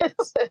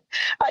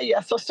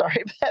 Yeah, so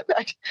sorry.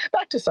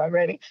 Back to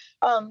songwriting.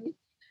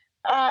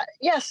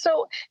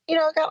 So,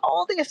 I got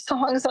all these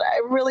songs that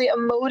I'm really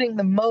emoting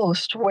the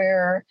most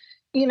where,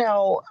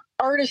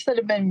 artists that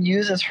have been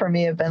muses for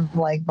me have been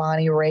like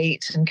Bonnie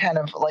Raitt and kind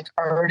of like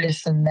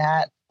artists in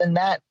that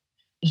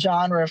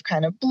genre of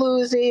kind of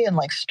bluesy and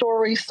like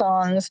story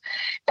songs.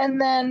 And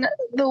then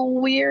the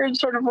weird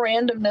sort of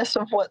randomness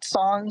of what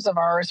songs of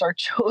ours are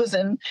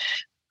chosen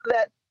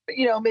that,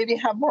 maybe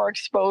have more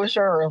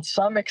exposure or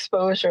some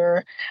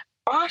exposure.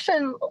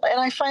 Often, and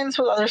I find this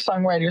with other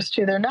songwriters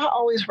too, they're not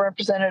always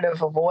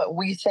representative of what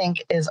we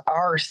think is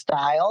our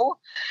style.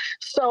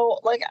 So,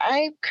 like,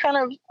 I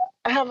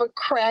have a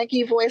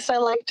craggy voice. I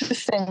like to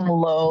sing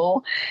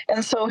low.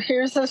 And so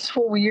here's this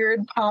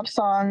weird pop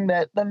song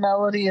that the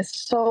melody is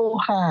so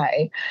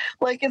high.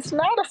 Like, it's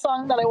not a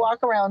song that I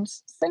walk around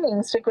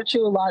singing Stick With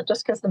You a lot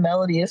just because the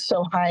melody is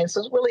so high. So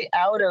it's really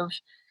out of,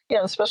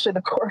 especially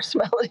the chorus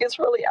melody, it's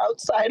really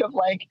outside of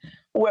like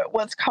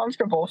what's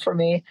comfortable for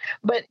me.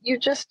 But you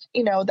just,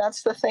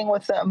 that's the thing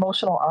with the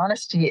emotional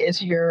honesty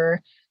is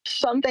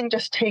something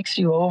just takes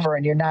you over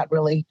and you're not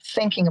really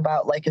thinking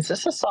about like, is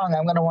this a song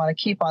I'm going to want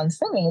to keep on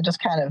singing? It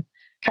just kind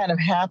of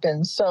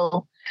happens.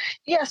 So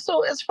yeah.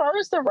 So as far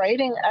as the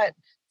writing,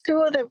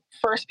 two of the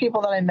first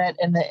people that I met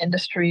in the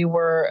industry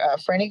were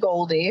Franny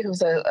Goldie,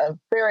 who's a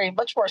very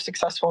much more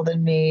successful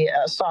than me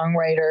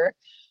songwriter,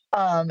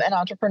 an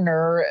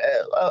entrepreneur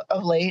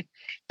of late,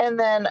 and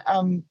then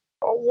a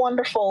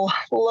wonderful,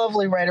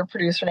 lovely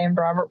writer-producer named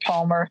Robert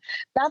Palmer.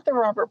 Not the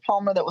Robert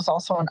Palmer that was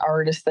also an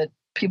artist that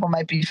people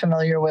might be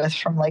familiar with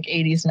from like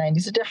 80s,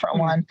 90s, a different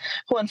one,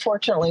 who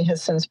unfortunately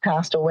has since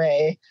passed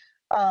away.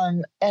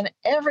 And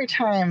every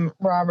time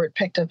Robert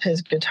picked up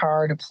his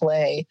guitar to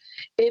play,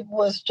 it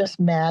was just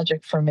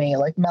magic for me.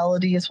 Like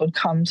melodies would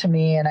come to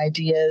me and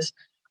ideas.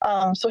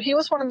 So he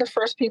was one of the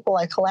first people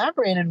I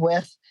collaborated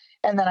with.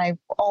 And then I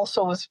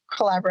also was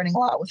collaborating a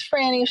lot with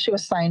Franny. She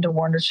was signed to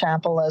Warner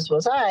Chappell, as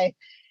was I.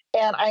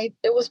 And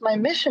it was my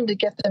mission to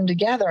get them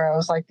together. I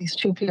was like, these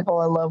two people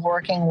I love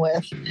working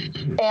with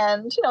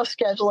and,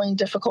 scheduling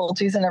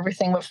difficulties and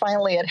everything. But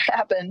finally it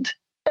happened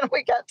and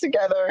we got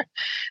together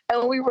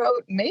and we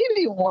wrote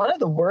maybe one of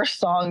the worst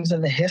songs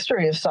in the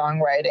history of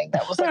songwriting.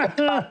 That was like a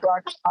pop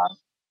rock song.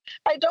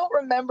 I don't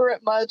remember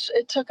it much.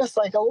 It took us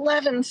like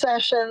 11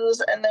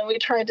 sessions and then we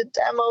tried to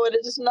demo it.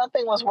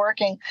 Nothing was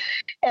working.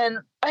 And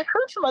I've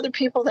heard from other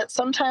people that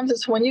sometimes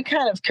it's when you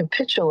kind of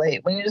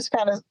capitulate, when you just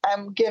kind of,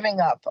 I'm giving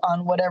up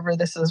on whatever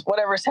this is,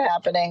 whatever's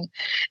happening,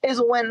 is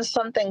when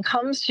something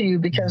comes to you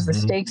because the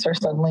stakes are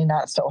suddenly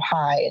not so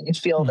high and you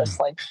feel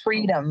this like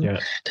freedom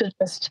to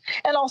just,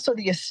 and also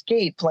the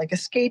escape, like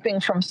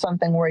escaping from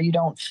something where you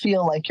don't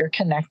feel like you're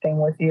connecting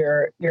with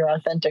your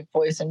authentic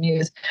voice and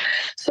muse.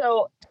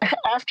 So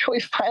after we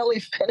finally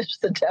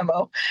finished the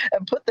demo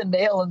and put the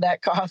nail in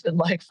that coffin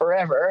like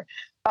forever,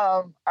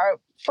 our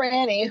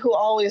Franny, who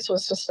always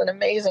was just an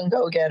amazing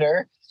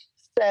go-getter,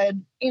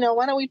 said,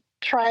 why don't we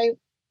try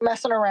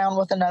messing around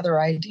with another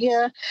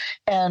idea?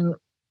 And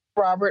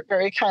Robert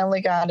very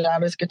kindly got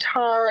out his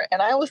guitar,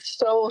 and I was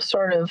so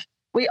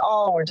we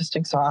all were just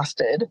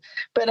exhausted.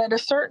 But at a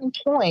certain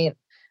point,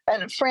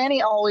 and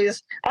Franny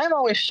I'm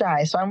always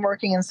shy, so I'm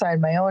working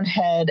inside my own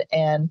head,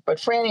 but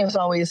Franny was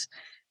always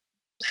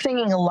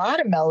singing a lot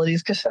of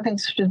melodies because I think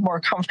she's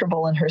more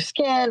comfortable in her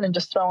skin and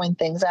just throwing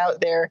things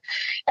out there.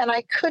 And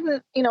I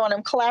couldn't, when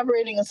I'm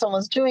collaborating and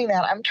someone's doing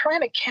that, I'm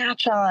trying to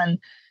catch on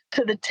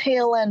to the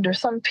tail end or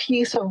some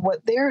piece of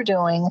what they're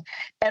doing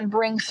and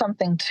bring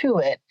something to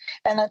it.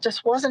 And that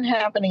just wasn't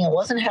happening. It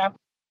wasn't happening.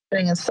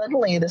 And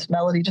suddenly this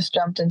melody just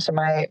jumped into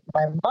my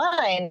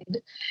mind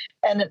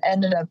and it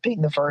ended up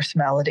being the verse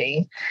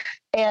melody.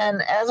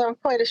 And as I'm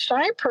quite a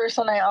shy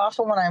person, I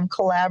often, when I'm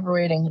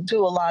collaborating,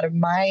 do a lot of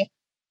my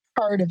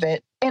part of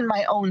it in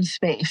my own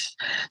space.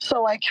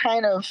 So we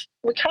kind of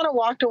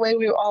walked away.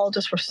 We all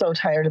just were so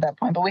tired at that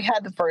point, but we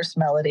had the first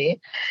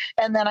melody.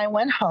 And then I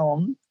went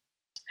home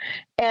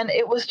And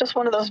it was just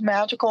one of those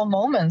magical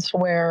moments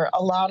where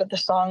a lot of the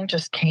song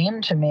just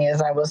came to me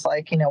as I was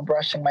like,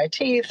 brushing my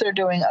teeth or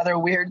doing other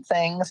weird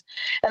things.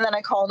 And then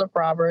I called up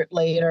Robert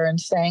later and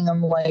sang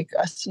him like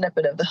a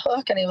snippet of the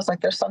hook. And he was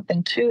like, there's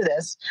something to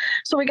this.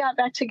 So we got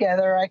back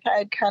together. I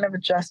had kind of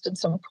adjusted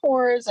some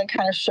chords and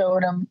kind of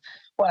showed him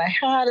what I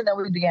had. And then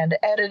we began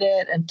to edit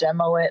it and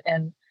demo it.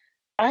 And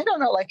I don't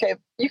know,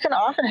 you can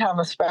often have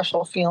a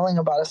special feeling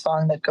about a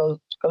song that goes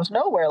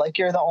nowhere, like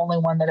you're the only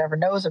one that ever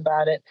knows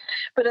about it.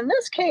 But in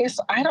this case,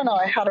 I don't know,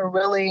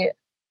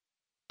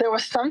 there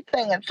was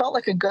something, it felt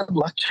like a good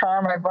luck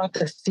charm. I brought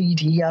the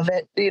CD of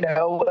it,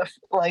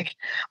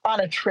 on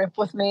a trip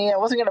with me. I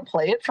wasn't going to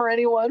play it for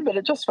anyone, but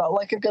it just felt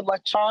like a good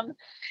luck charm.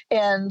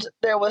 And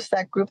there was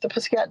that group, the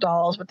Pussycat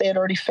Dolls, but they had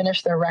already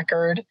finished their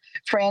record.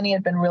 Franny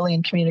had been really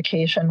in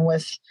communication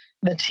with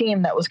the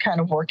team that was kind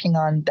of working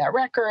on that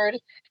record.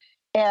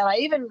 And I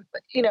even,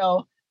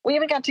 we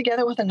even got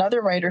together with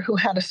another writer who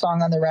had a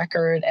song on the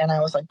record. And I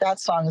was like, that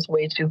song is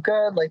way too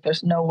good. Like,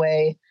 there's no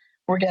way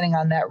we're getting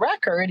on that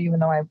record, even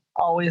though I'm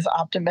always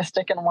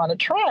optimistic and want to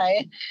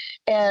try.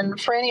 And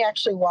Franny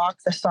actually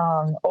walked the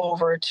song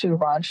over to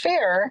Ron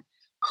Fair,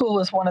 who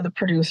was one of the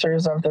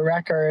producers of the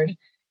record.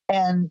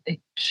 And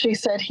she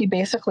said he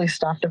basically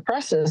stopped the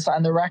presses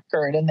on the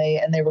record, and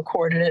they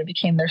recorded it. It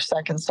became their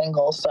second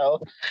single. So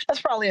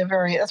that's probably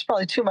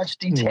too much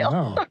detail.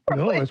 Wow.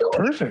 No, it's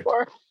perfect.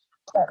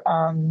 But,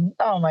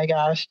 oh my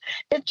gosh.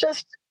 It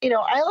just,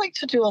 I like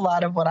to do a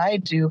lot of what I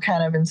do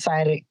kind of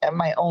inside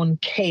my own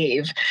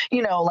cave,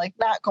 like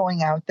not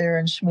going out there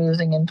and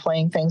schmoozing and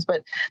playing things.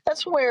 But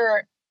that's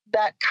where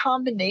that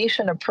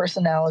combination of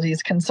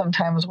personalities can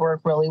sometimes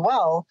work really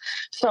well.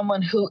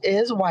 Someone who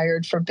is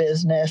wired for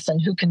business and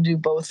who can do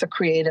both the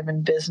creative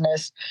and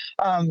business,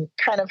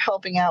 kind of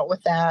helping out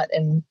with that.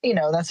 And,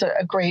 that's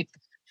a great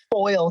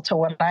foil to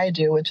what I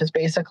do, which is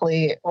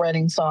basically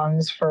writing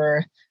songs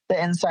for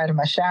the inside of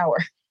my shower.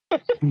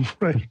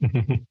 Right.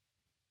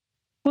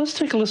 Let's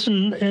take a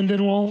listen and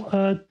then we'll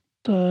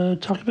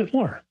talk a bit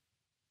more.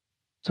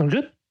 Sound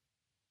good?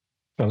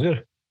 Sounds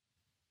good.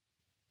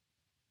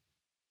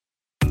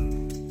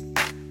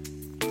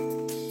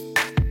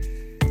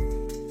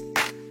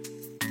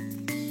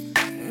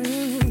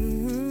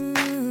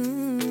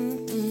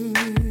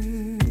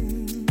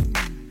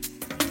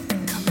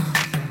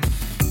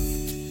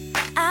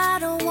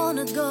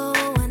 Go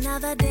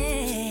another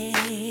day,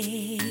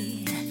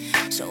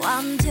 so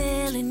I'm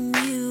telling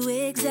you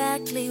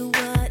exactly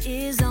what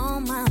is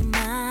on my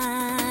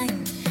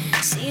mind.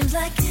 Seems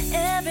like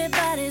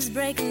everybody's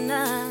breaking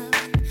up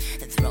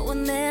and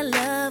throwing their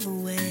love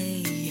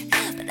away,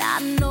 but I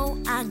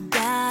know I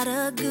got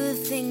a good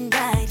thing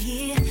right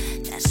here.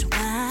 That's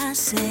why I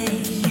say,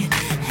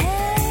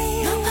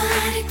 hey,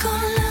 nobody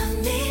gonna love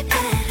me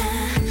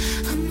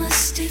better. I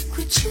must stick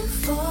with you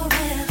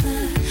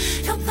forever.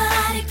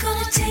 Nobody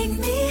gonna take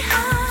me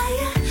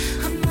higher.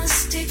 I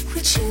must stick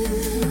with you.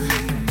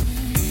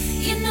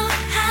 You know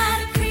how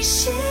to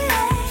appreciate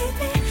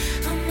me.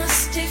 I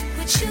must stick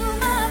with you,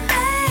 my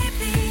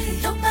baby.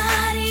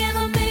 Nobody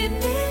ever made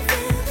me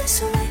feel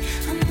this way.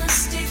 I must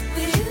stick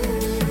with you.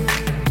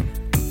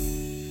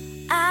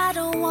 I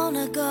don't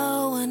wanna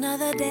go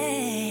another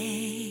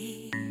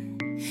day,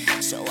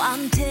 so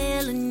I'm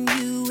telling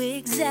you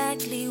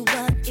exactly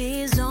what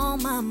is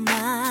on my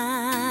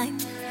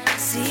mind.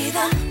 See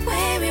the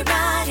way we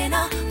ride in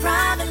our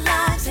private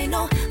lives, ain't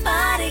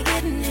nobody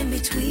getting in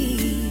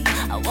between.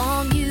 I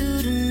want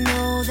you to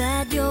know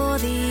that you're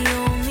the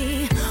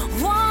only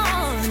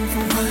one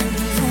for what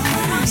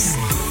I'm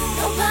saying.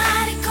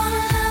 Nobody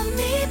gonna love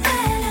me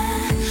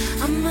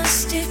better. I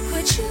must stick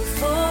with you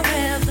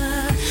forever.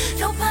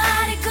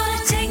 Nobody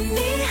gonna take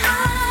me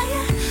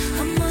higher.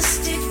 I must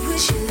stick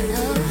with you.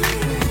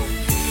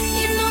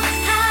 You know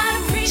how to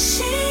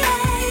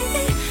appreciate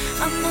me.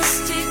 I must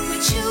stick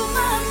with you,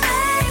 my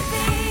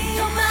baby.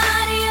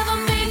 Nobody ever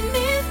made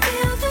me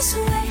feel this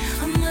way.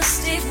 I must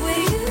stick with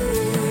you.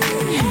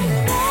 And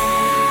now,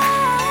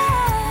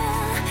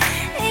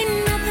 ain't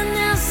nothing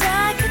else I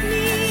could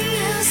need.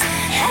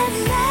 And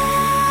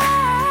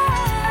now,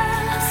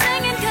 I'm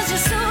singing 'cause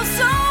you're so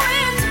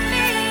into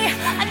me.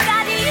 I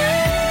got you.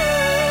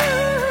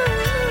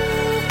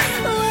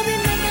 We'll be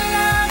making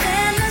love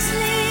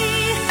endlessly.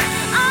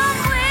 I'm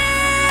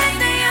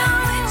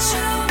with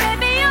you,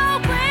 baby, you're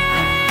with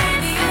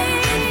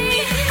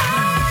me.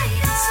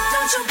 So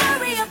don't you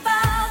worry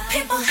about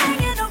people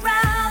hanging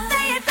around.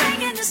 They ain't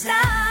bringing us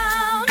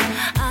down.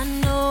 I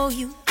know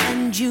you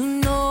and you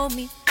know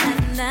me,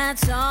 and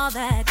that's all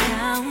that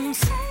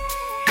counts.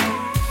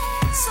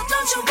 So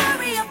don't you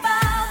worry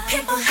about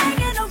people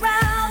hanging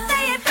around.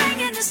 They ain't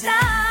bringing us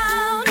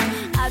down.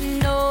 I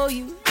know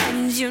you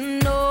and you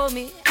know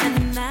me,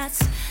 and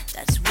that's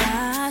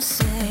why I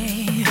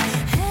say,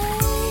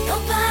 hey,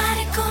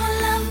 nobody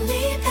gonna love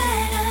me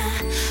better.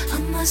 I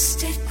must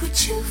stick with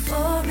you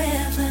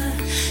forever.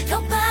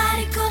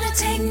 Nobody gonna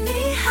take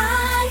me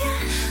higher.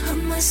 I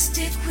must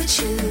stick with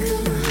you.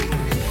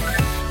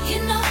 You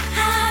know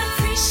how to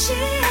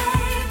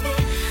appreciate me.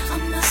 I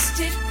must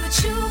stick with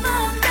you,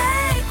 my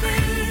baby.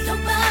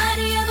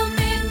 Nobody ever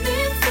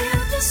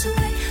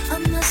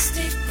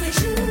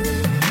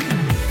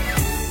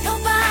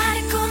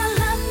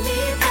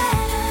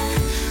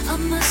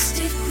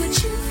stick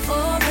with you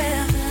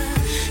forever.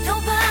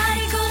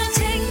 Nobody gonna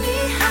take me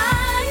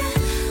higher.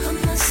 I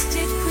must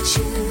stick with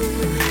you.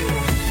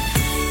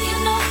 You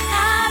know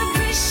how to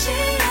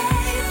appreciate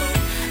me.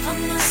 I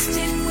must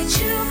stick with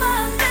you, my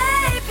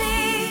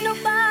baby.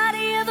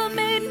 Nobody ever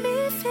made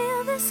me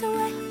feel this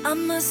way. I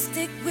must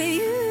stick with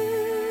you.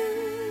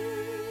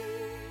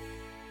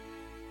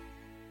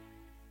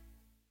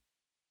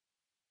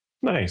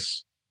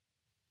 Nice.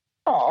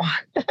 Oh,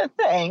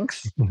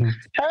 thanks.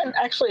 Haven't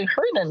actually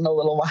heard it in a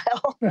little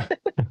while.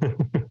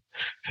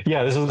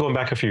 Yeah, this is going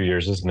back a few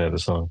years, isn't it, the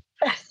song?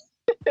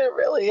 It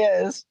really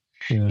is.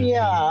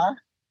 Yeah.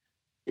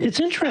 It's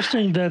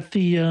interesting that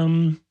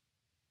the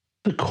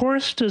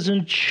chorus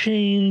doesn't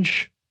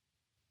change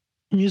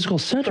musical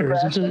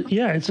centers.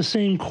 It's the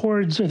same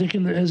chords, I think,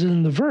 as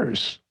in the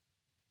verse,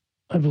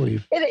 I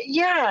believe.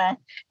 Yeah.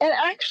 And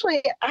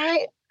actually,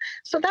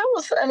 so that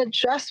was an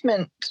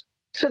adjustment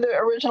to the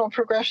original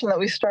progression that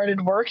we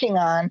started working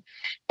on.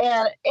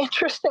 And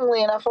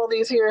interestingly enough, all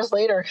these years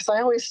later, because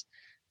I always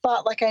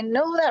thought, like, I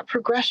know that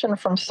progression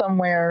from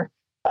somewhere,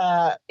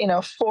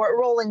 for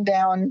rolling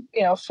down,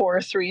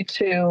 4, 3,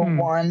 2,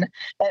 1,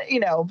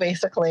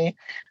 basically.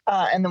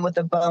 And then with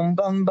the bum,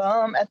 bum,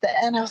 bum at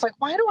the end, I was like,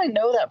 why do I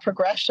know that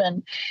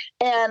progression?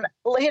 And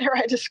later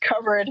I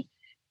discovered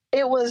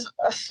it was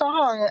a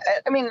song.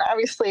 I mean,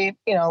 obviously,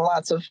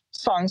 lots of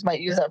songs might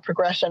use that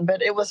progression,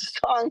 but it was a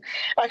song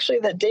actually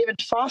that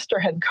David Foster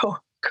had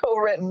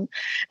co-written.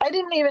 I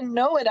didn't even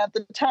know it at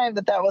the time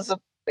that was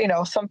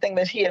something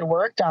that he had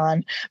worked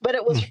on, but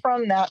it was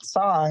from that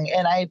song.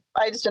 And I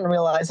just didn't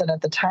realize it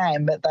at the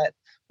time, but that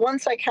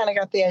once I kind of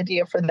got the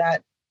idea for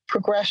that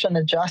progression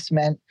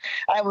adjustment,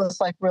 I was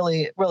like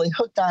really, really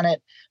hooked on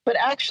it. But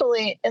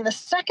actually in the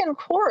second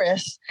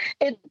chorus,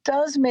 it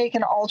does make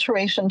an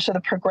alteration to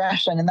the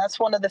progression. And that's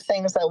one of the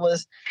things that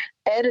was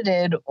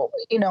edited,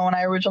 when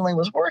I originally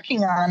was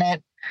working on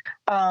it.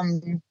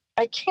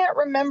 I can't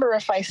remember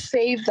if I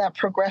saved that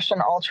progression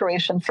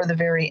alteration for the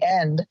very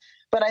end,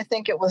 but I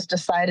think it was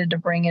decided to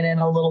bring it in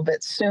a little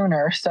bit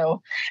sooner.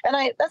 So,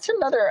 and that's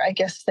another, I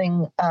guess,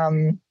 thing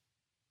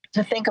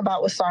to think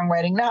about with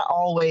songwriting. Not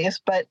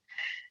always, but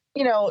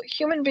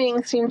human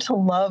beings seem to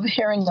love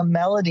hearing a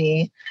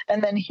melody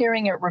and then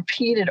hearing it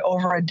repeated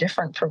over a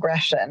different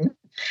progression.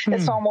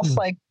 It's almost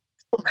like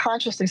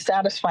subconsciously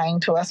satisfying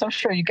to us. I'm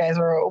sure you guys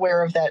are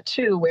aware of that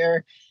too,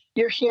 where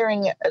you're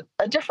hearing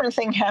a different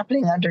thing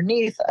happening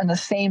underneath on the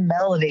same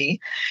melody.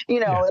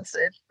 It's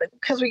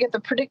because we get the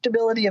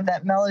predictability of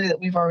that melody that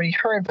we've already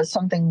heard, but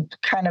something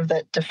kind of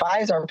that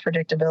defies our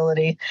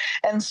predictability.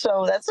 And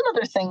so that's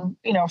another thing,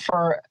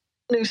 for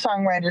new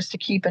songwriters to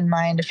keep in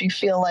mind. If you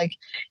feel like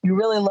you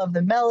really love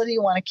the melody,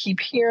 you want to keep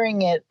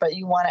hearing it, but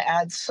you want to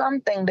add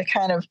something to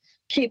kind of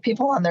keep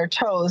people on their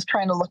toes,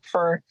 trying to look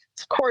for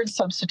chord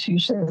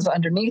substitutions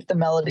underneath the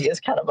melody is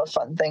kind of a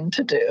fun thing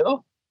to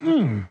do.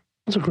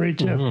 That's a great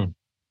tip.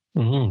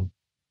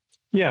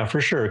 Yeah,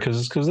 for sure.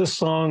 Because this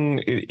song,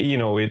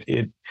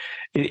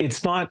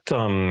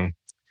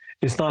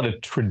 it's not a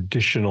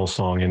traditional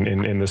song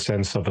in the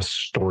sense of a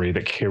story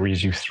that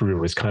carries you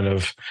through. It's kind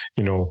of,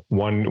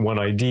 one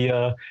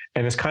idea,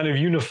 and it's kind of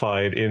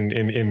unified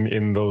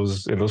in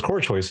those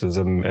chord choices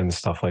and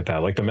stuff like that.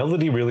 Like the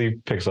melody really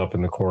picks up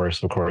in the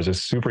chorus, of course. It's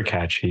super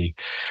catchy.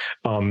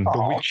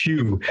 The "with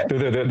you,"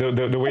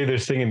 the way they're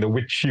singing the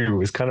 "with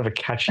you" is kind of a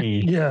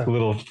catchy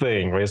little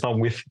thing, right? It's not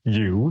 "with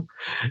you,"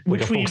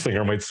 like a folk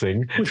singer might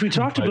sing. Which we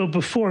talked about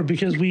before,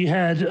 because we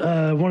had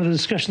one of the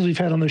discussions we've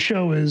had on the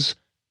show is,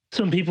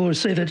 some people would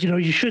say that,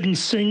 you shouldn't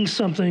sing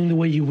something the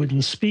way you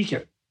wouldn't speak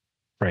it.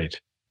 Right.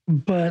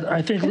 But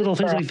I think little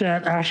things like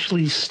that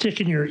actually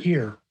stick in your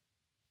ear.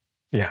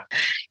 Yeah.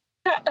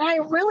 I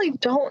really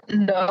don't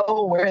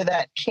know where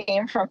that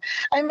came from.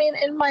 I mean,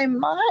 in my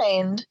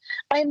mind,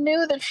 I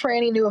knew that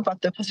Franny knew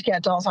about the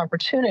Pussycat Dolls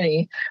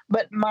opportunity,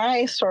 but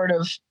my sort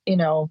of,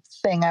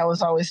 thing I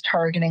was always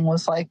targeting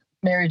was like,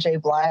 Mary J.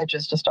 Blige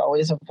is just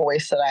always a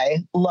voice that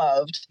I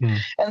loved.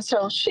 And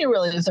so she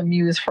really is a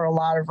muse for a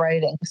lot of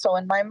writing. So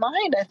in my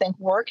mind, I think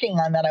working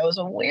on that, I was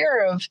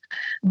aware of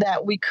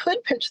that we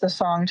could pitch the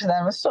song to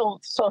them. I was so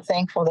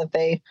thankful that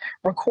they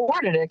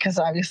recorded it, because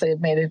obviously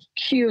it made a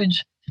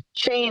huge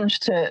change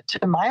to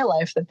my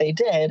life that they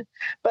did.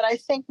 But I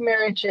think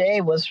Mary J.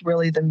 was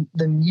really the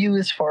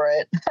muse for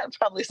it. That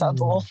probably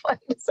sounds a little funny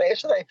to say. I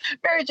should say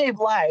Mary J.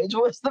 Blige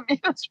was the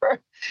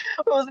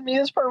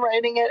muse for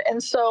writing it.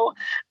 And so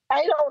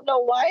I don't know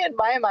why in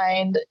my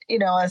mind,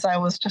 as I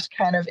was just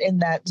kind of in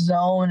that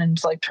zone and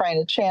like trying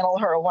to channel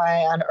her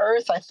why on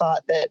earth, I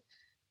thought that,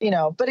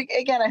 but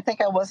again, I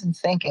think I wasn't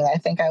thinking. I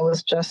think I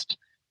was just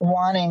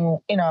wanting,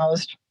 I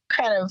was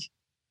kind of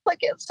like,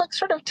 it's like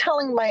sort of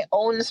telling my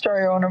own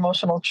story, own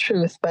emotional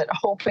truth, but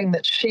hoping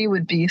that she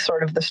would be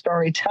sort of the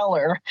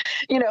storyteller,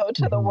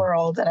 to the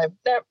world. And I've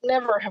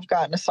never have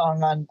gotten a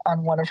song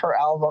on one of her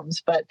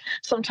albums, but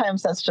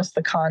sometimes that's just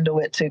the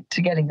conduit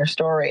to getting your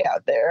story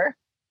out there.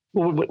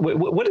 Well,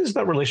 what is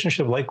that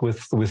relationship like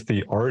with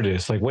the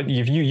artist? Like, what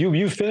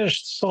you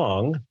finished the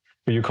song,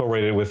 you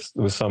co-write it with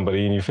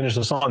somebody and you finish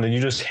the song, then you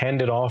just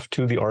hand it off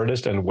to the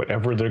artist, and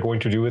whatever they're going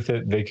to do with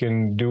it, they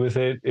can do with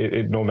it.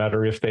 No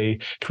matter if they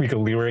tweak a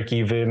lyric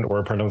even, or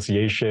a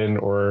pronunciation,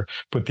 or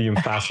put the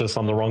emphasis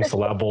on the wrong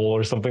syllable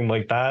or something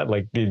like that.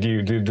 Like, do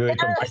they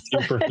come back to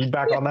you for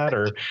feedback on that,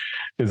 or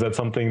is that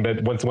something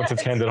that once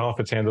it's handed off,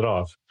 it's handed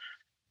off?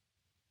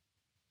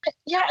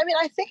 Yeah, I mean,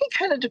 I think it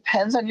kind of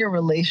depends on your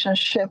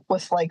relationship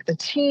with like the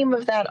team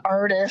of that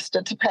artist.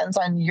 It depends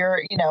on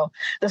your,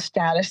 the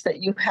status that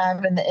you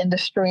have in the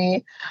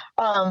industry.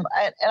 And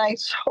I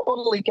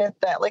totally get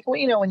that. Like,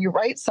 when you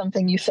write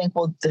something, you think,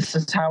 well, this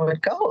is how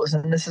it goes,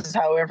 and this is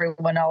how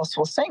everyone else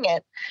will sing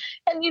it.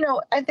 And,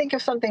 I think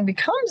if something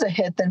becomes a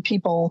hit, then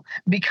people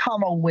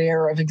become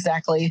aware of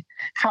exactly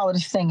how to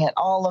sing it,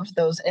 all of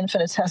those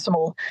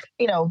infinitesimal,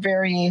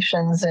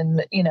 variations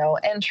and,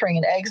 entering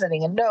and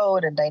exiting a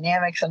note and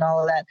dynamics and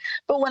all of that.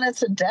 But when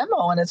it's a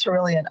demo and it's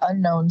really an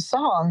unknown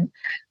song,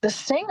 the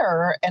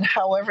singer and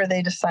however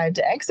they decide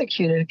to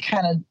execute it,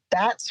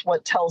 that's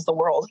what tells the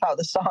world how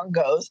the song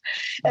goes.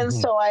 And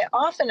so I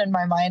often in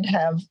my mind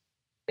have,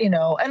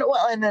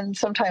 and then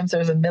sometimes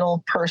there's a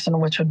middle person,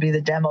 which would be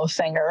the demo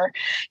singer,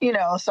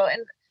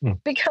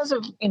 because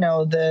of,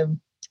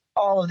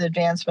 all of the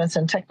advancements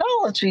in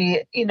technology,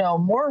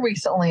 more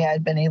recently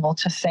I'd been able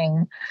to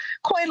sing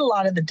quite a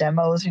lot of the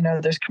demos.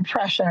 There's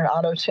compression and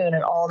auto-tune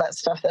and all that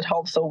stuff that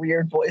helps a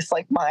weird voice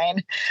like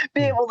mine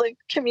be able to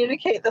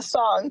communicate the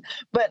song.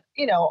 But,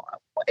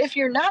 if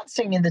you're not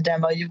singing the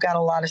demo, you've got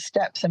a lot of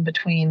steps in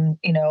between,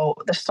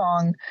 the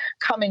song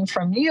coming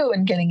from you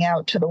and getting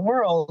out to the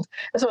world.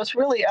 And so it's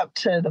really up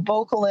to the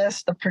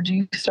vocalist, the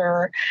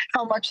producer,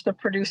 how much the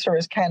producer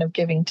is kind of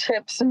giving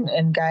tips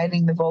and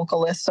guiding the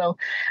vocalist. So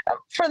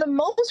for the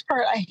most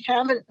part, I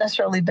haven't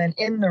necessarily been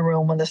in the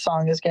room when the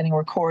song is getting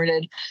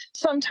recorded.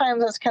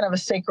 Sometimes that's kind of a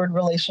sacred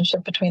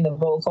relationship between the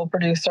vocal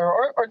producer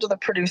or the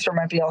producer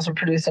might be also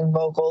producing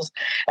vocals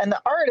and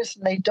the artist,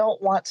 and they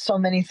don't want so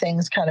many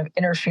things kind of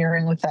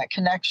interfering with that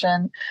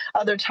connection.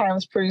 Other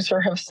times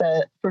producers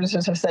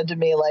have said to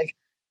me, like,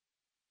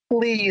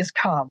 please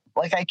come.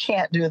 Like, I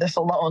can't do this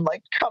alone.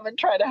 Like, come and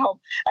try to help.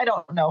 I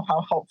don't know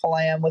how helpful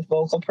I am with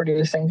vocal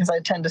producing because I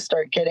tend to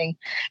start getting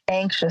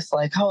anxious,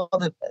 like,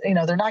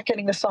 they're not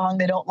getting the song.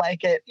 They don't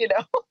like it,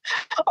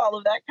 all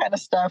of that kind of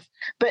stuff.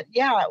 But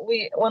yeah,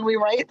 when we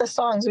write the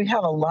songs, we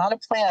have a lot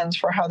of plans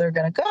for how they're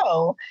going to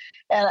go.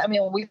 And I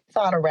mean, we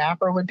thought a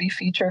rapper would be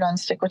featured on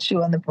Stick With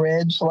You on the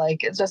Bridge. Like,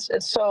 it's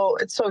so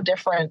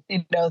different,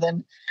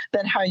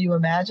 than how you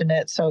imagine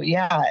it. So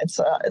yeah, it's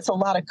a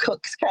lot of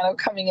cooks kind of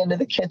coming into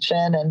the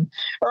kitchen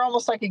or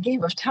almost like a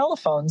game of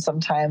telephone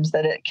sometimes,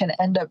 that it can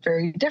end up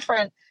very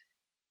different.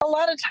 A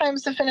lot of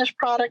times the finished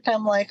product,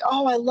 I'm like,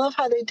 oh, I love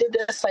how they did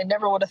this. I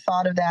never would have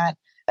thought of that.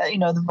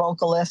 The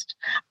vocalist.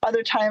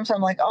 Other times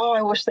I'm like, oh,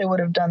 I wish they would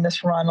have done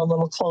this run a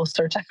little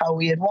closer to how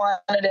we had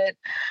wanted it.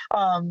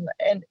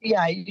 And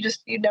yeah,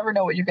 you never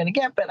know what you're going to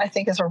get. But I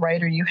think as a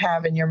writer, you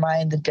have in your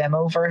mind the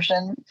demo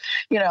version,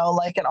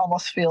 like it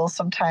almost feels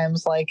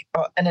sometimes like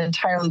an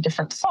entirely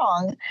different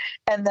song.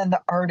 And then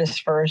the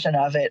artist version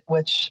of it,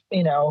 which,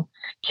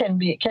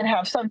 can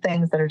have some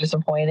things that are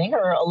disappointing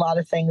or a lot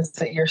of things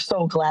that you're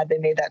so glad they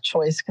made that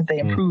choice because they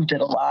improved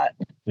it a lot.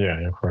 Yeah,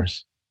 of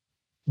course.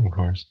 Of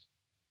course.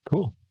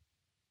 Cool.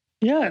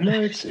 Yeah,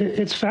 no,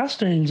 it's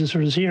fascinating to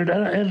sort of hear it.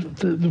 And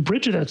the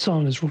bridge of that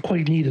song is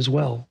quite neat as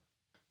well.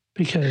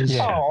 Because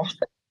Oh,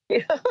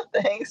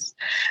 thanks.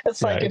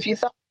 It's like if you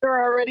thought you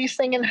were already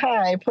singing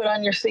high, put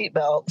on your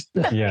seatbelt.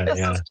 Yeah.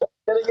 Gonna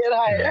get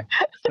higher.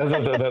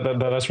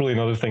 That's really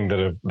another thing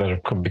that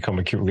I've become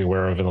acutely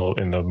aware of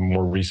in the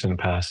more recent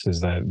past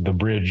is that the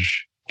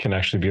bridge can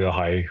actually be the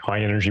high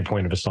energy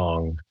point of a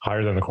song,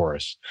 higher than the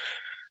chorus.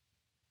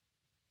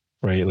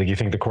 Right, like you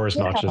think the chorus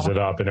notches it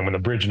up, and then when the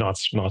bridge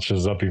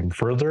notches up even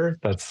further,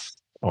 that's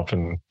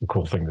often a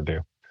cool thing to do.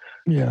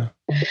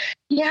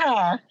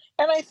 Yeah,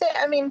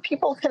 and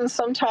people can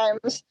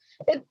sometimes.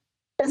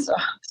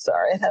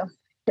 Sorry, I'm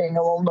hearing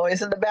a little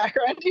noise in the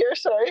background here.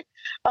 Sorry.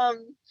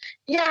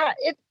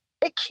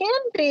 It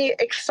can be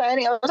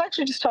exciting. I was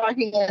actually just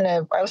talking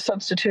I was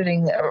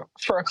substituting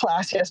for a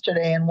class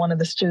yesterday, and one of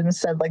the students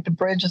said, like, the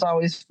bridge is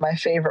always my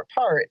favorite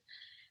part.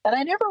 And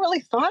I never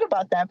really thought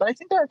about that, but I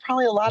think there are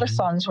probably a lot of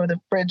songs where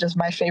the bridge is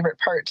my favorite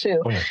part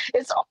too. Oh, yeah.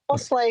 It's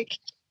almost like,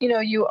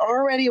 you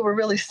already were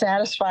really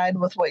satisfied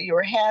with what you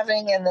were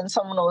having. And then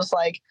someone was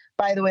like,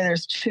 by the way,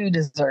 there's 2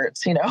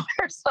 desserts,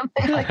 or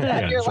something like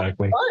that. Yeah, You're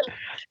exactly. like, what?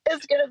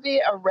 It's going to be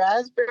a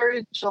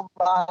raspberry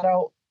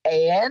gelato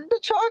and a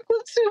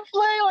chocolate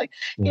souffle. Like,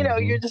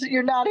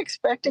 you're not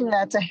expecting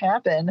that to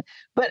happen.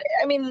 But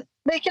I mean,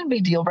 they can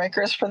be deal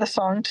breakers for the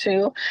song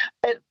too.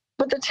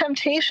 But the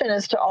temptation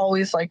is to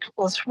always like,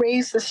 let's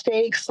raise the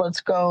stakes.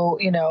 Let's go,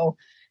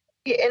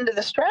 into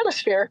the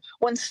stratosphere,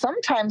 when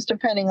sometimes,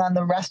 depending on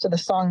the rest of the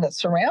song that's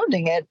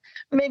surrounding it,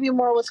 maybe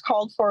more what's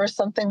called for is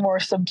something more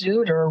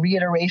subdued or a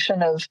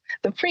reiteration of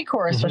the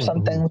pre-chorus or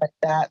something like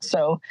that.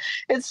 So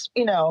it's,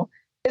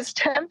 it's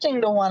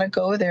tempting to want to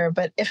go there,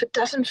 but if it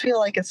doesn't feel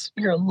like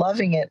you're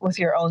loving it with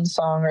your own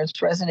song or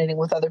it's resonating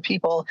with other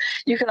people,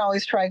 you can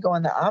always try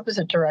going the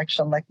opposite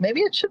direction. Like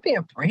maybe it should be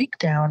a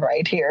breakdown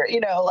right here.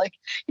 Like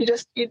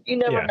you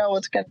never know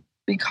what's going to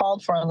be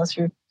called for unless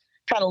you're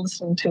kind of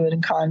listening to it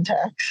in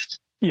context.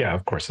 Yeah,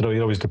 of course. It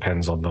always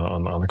depends on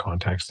the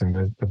context,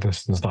 and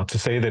this is not to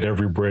say that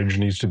every bridge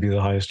needs to be the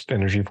highest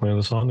energy point of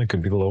the song. It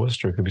could be the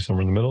lowest, or it could be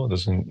somewhere in the middle. It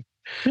doesn't.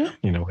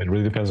 It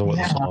really depends on what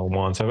the song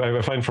wants.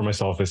 I find for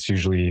myself, it's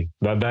usually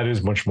that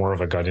is much more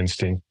of a gut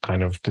instinct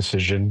kind of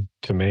decision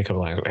to make. I'm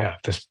like,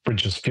 this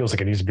bridge just feels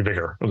like it needs to be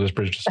bigger, or this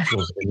bridge just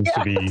feels like it needs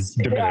to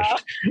be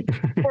diminished.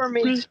 For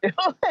me too.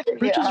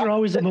 Bridges are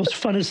always the most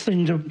funnest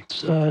thing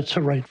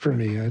to write for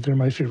me. They're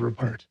my favorite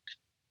part.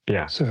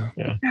 Yeah. So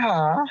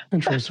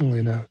interestingly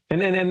enough.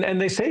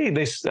 And they say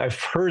I've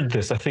heard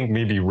this. I think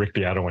maybe Rick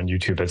Beato on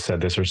YouTube had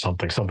said this or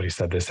something. Somebody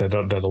said this that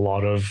a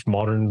lot of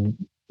modern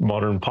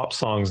pop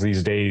songs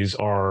these days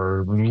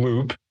are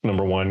loop,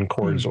 number one,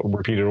 chords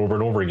repeated over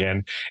and over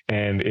again.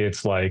 And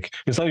it's like,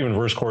 it's not even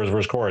verse, chorus.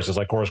 It's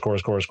like chorus,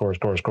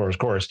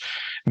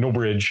 no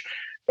bridge.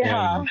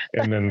 Yeah.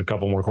 And then a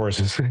couple more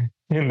choruses.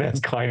 And that's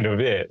kind of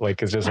it.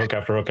 Like it's just hook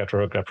after hook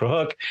after hook after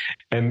hook.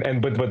 But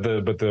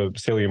the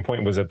salient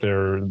point was that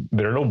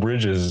there are no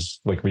bridges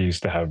like we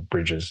used to have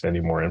bridges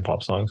anymore in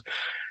pop songs.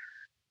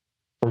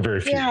 Or very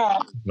few. Yeah.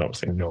 I'm not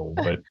saying no,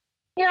 but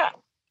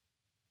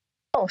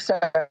Oh,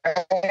 sorry.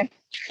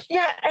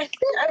 Yeah,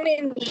 I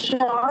mean,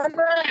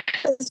 genre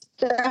has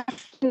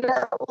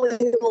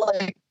definitely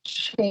like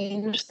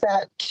changed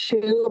that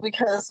too,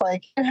 because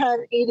like you have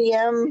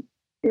EDM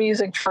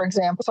music, for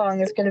example, song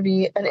is going to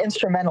be an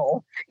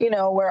instrumental,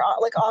 where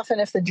like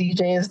often if the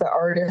DJ is the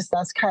artist,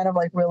 that's kind of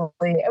like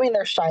really, I mean,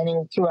 they're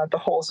shining throughout the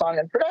whole song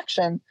in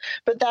production,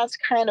 but that's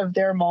kind of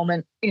their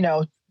moment,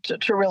 to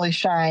really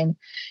shine.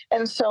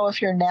 And so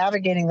if you're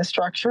navigating the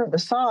structure of the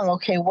song,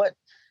 okay,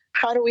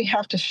 how do we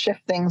have to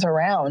shift things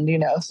around,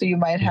 So you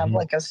might have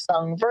like a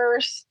sung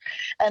verse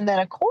and then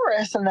a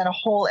chorus and then a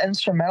whole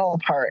instrumental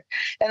part.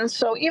 And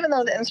so even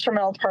though the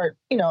instrumental part,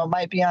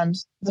 might be on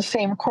the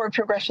same chord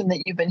progression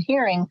that you've been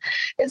hearing,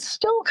 it's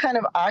still kind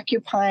of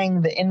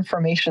occupying the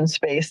information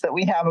space that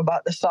we have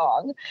about the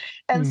song.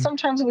 And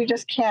sometimes we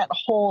just can't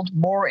hold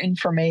more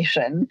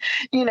information,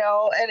 and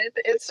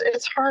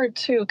it's hard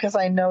too, because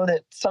I know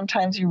that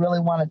sometimes you really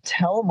want to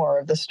tell more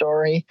of the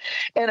story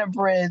in a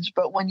bridge,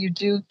 but when you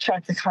do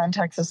check the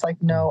context, it's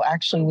like, no,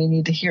 actually we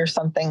need to hear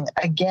something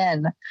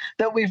again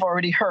that we've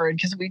already heard,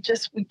 because we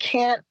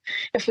can't,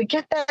 if we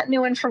get that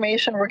new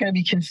information, we're going to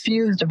be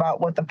confused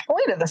about what the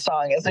point of the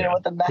song is,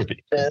 what the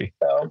message is.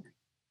 So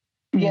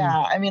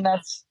I mean,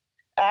 that's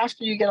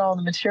after you get all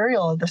the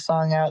material of the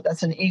song out,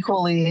 that's an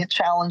equally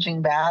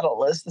challenging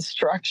battle, is the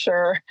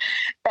structure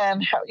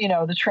and how,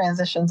 the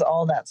transitions,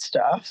 all that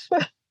stuff.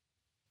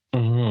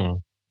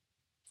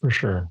 For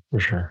sure.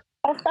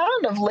 I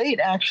found of late,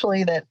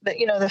 actually, that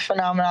the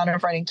phenomenon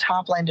of writing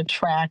top line to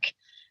track.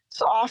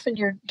 So often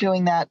you're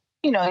doing that,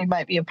 you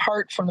might be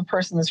apart from the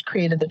person that's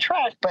created the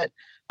track, but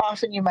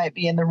often you might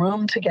be in the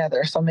room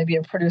together. So maybe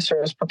a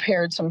producer has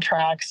prepared some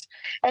tracks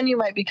and you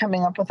might be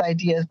coming up with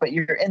ideas, but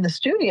you're in the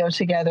studio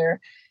together.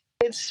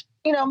 It's,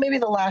 maybe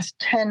the last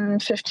 10,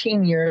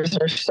 15 years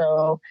or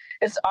so,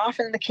 it's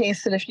often the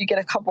case that if you get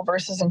a couple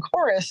verses and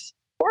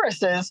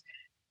choruses,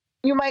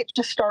 you might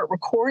just start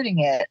recording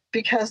it,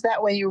 because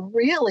that way you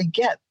really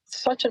get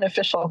such an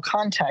official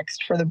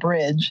context for the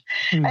bridge.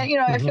 And,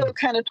 I feel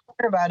kind of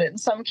torn about it. In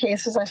some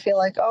cases, I feel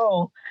like,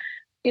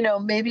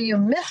 maybe you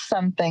missed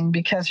something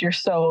because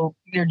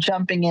you're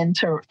jumping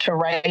into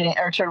writing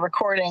or to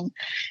recording,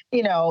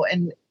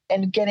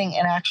 and getting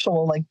an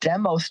actual like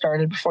demo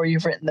started before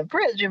you've written the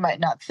bridge. You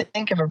might not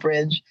think of a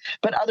bridge,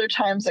 but other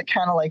times it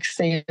kind of like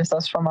saves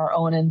us from our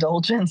own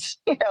indulgence,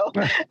 It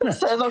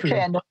says,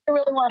 okay, I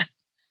really want to.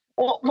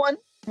 Well,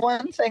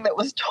 one thing that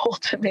was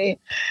told to me,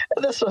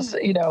 this was,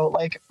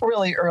 like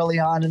really early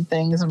on in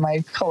things in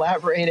my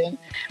collaborating,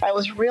 I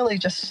was really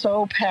just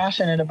so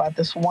passionate about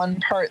this one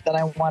part that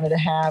I wanted to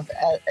have,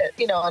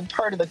 in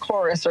part of the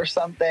chorus or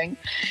something.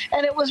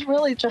 And it was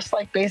really just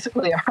like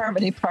basically a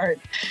harmony part.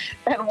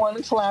 And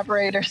one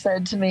collaborator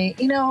said to me,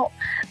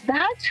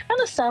 that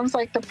kind of sounds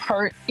like the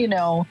part,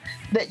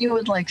 that you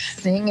would like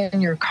sing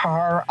in your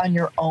car on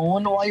your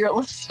own while you're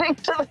listening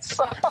to the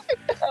song.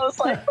 I was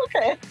like,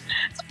 okay,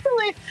 it's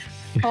really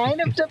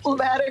kind of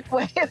diplomatic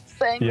way of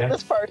saying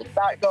this part is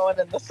not going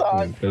in the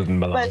song.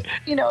 But,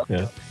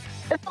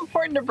 it's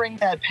important to bring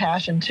that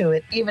passion to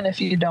it, even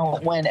if you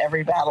don't win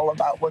every battle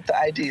about what the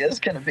idea is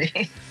going to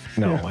be.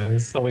 No,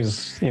 it's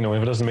always, if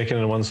it doesn't make it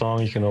in one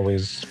song, you can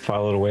always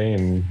file it away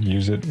and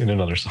use it in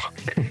another song.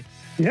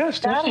 Yes,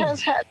 definitely. That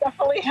has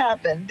definitely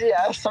happened.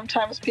 Yeah,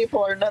 sometimes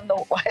people are none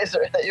the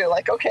wiser that you're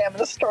like, okay, I'm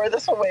going to store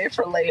this away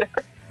for later.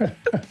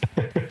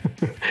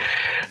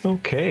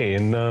 Okay,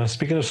 and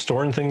speaking of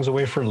storing things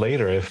away for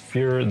later,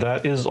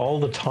 that is all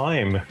the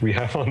time we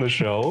have on the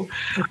show.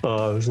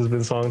 This has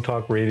been Song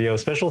Talk Radio.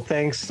 Special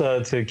thanks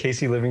to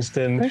Kasie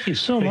Livingston. Thank you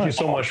so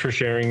much for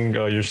sharing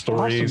your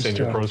stories and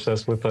your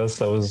process with us.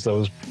 It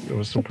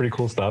was some pretty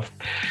cool stuff.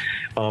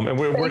 And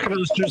where can our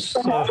listeners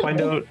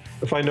find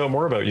out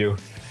more about you?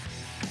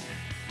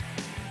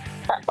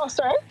 Oh,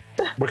 sorry?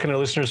 Where can our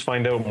listeners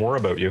find out more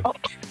about you? Oh,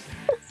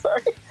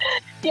 sorry.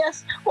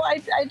 Yes. Well,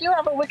 I do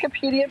have a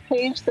Wikipedia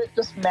page that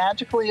just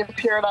magically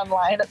appeared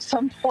online at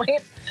some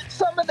point.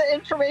 Some of the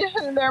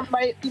information in there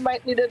you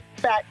might need to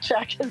fact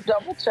check and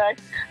double check,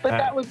 but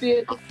that would be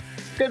a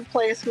good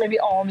place. Maybe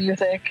All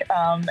Music,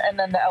 and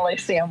then the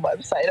LACM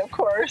website, of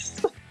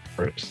course.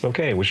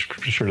 Okay, we should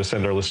be sure to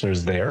send our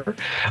listeners there.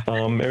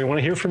 And we want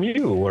to hear from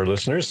you, our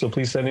listeners, so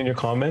please send in your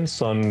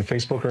comments on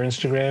Facebook or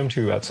Instagram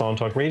to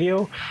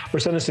 @SongTalkRadio, or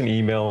send us an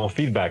email,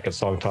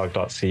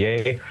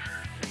 feedback@songtalk.ca.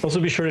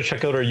 Also, be sure to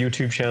check out our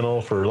YouTube channel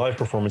for live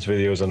performance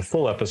videos and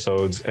full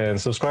episodes, and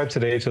subscribe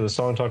today to the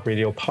Song Talk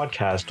Radio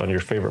podcast on your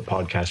favorite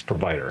podcast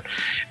provider.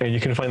 And you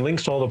can find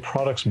links to all the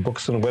products,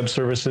 books, and web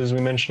services we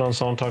mentioned on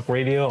Song Talk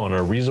Radio on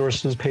our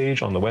resources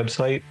page on the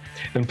website.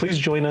 And please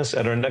join us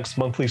at our next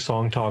monthly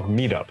Song Talk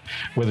meetup.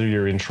 Whether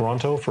you're in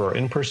Toronto for our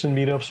in-person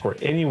meetups or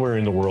anywhere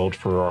in the world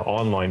for our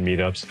online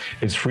meetups,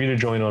 it's free to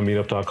join on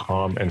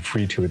meetup.com and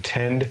free to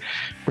attend.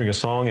 Bring a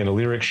song and a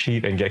lyric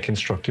sheet and get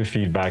constructive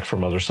feedback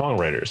from other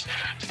songwriters.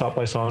 Stop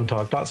by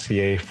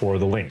songtalk.ca for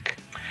the link.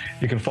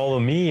 You can follow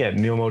me at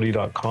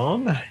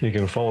neilmodi.com. You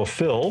can follow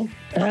Phil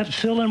at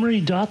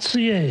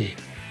philemery.ca.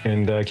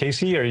 And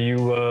Kasie, do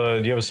you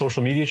have a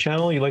social media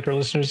channel you'd like our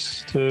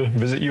listeners to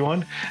visit you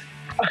on?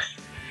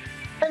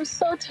 I'm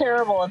so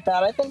terrible at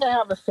that. I think I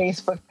have a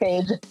Facebook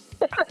page.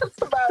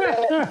 That's about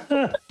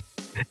it.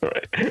 All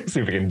right. See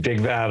if we can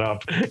dig that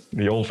up,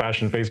 the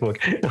old-fashioned Facebook.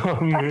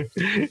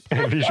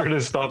 And be sure to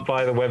stop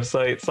by the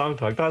website,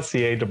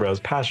 songtalk.ca, to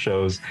browse past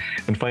shows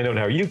and find out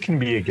how you can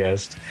be a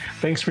guest.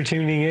 Thanks for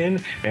tuning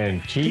in,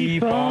 and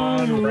keep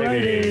on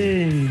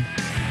writing.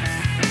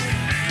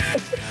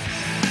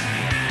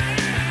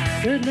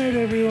 Good night,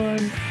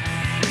 everyone.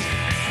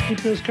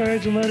 Keep those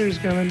cards and letters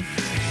coming.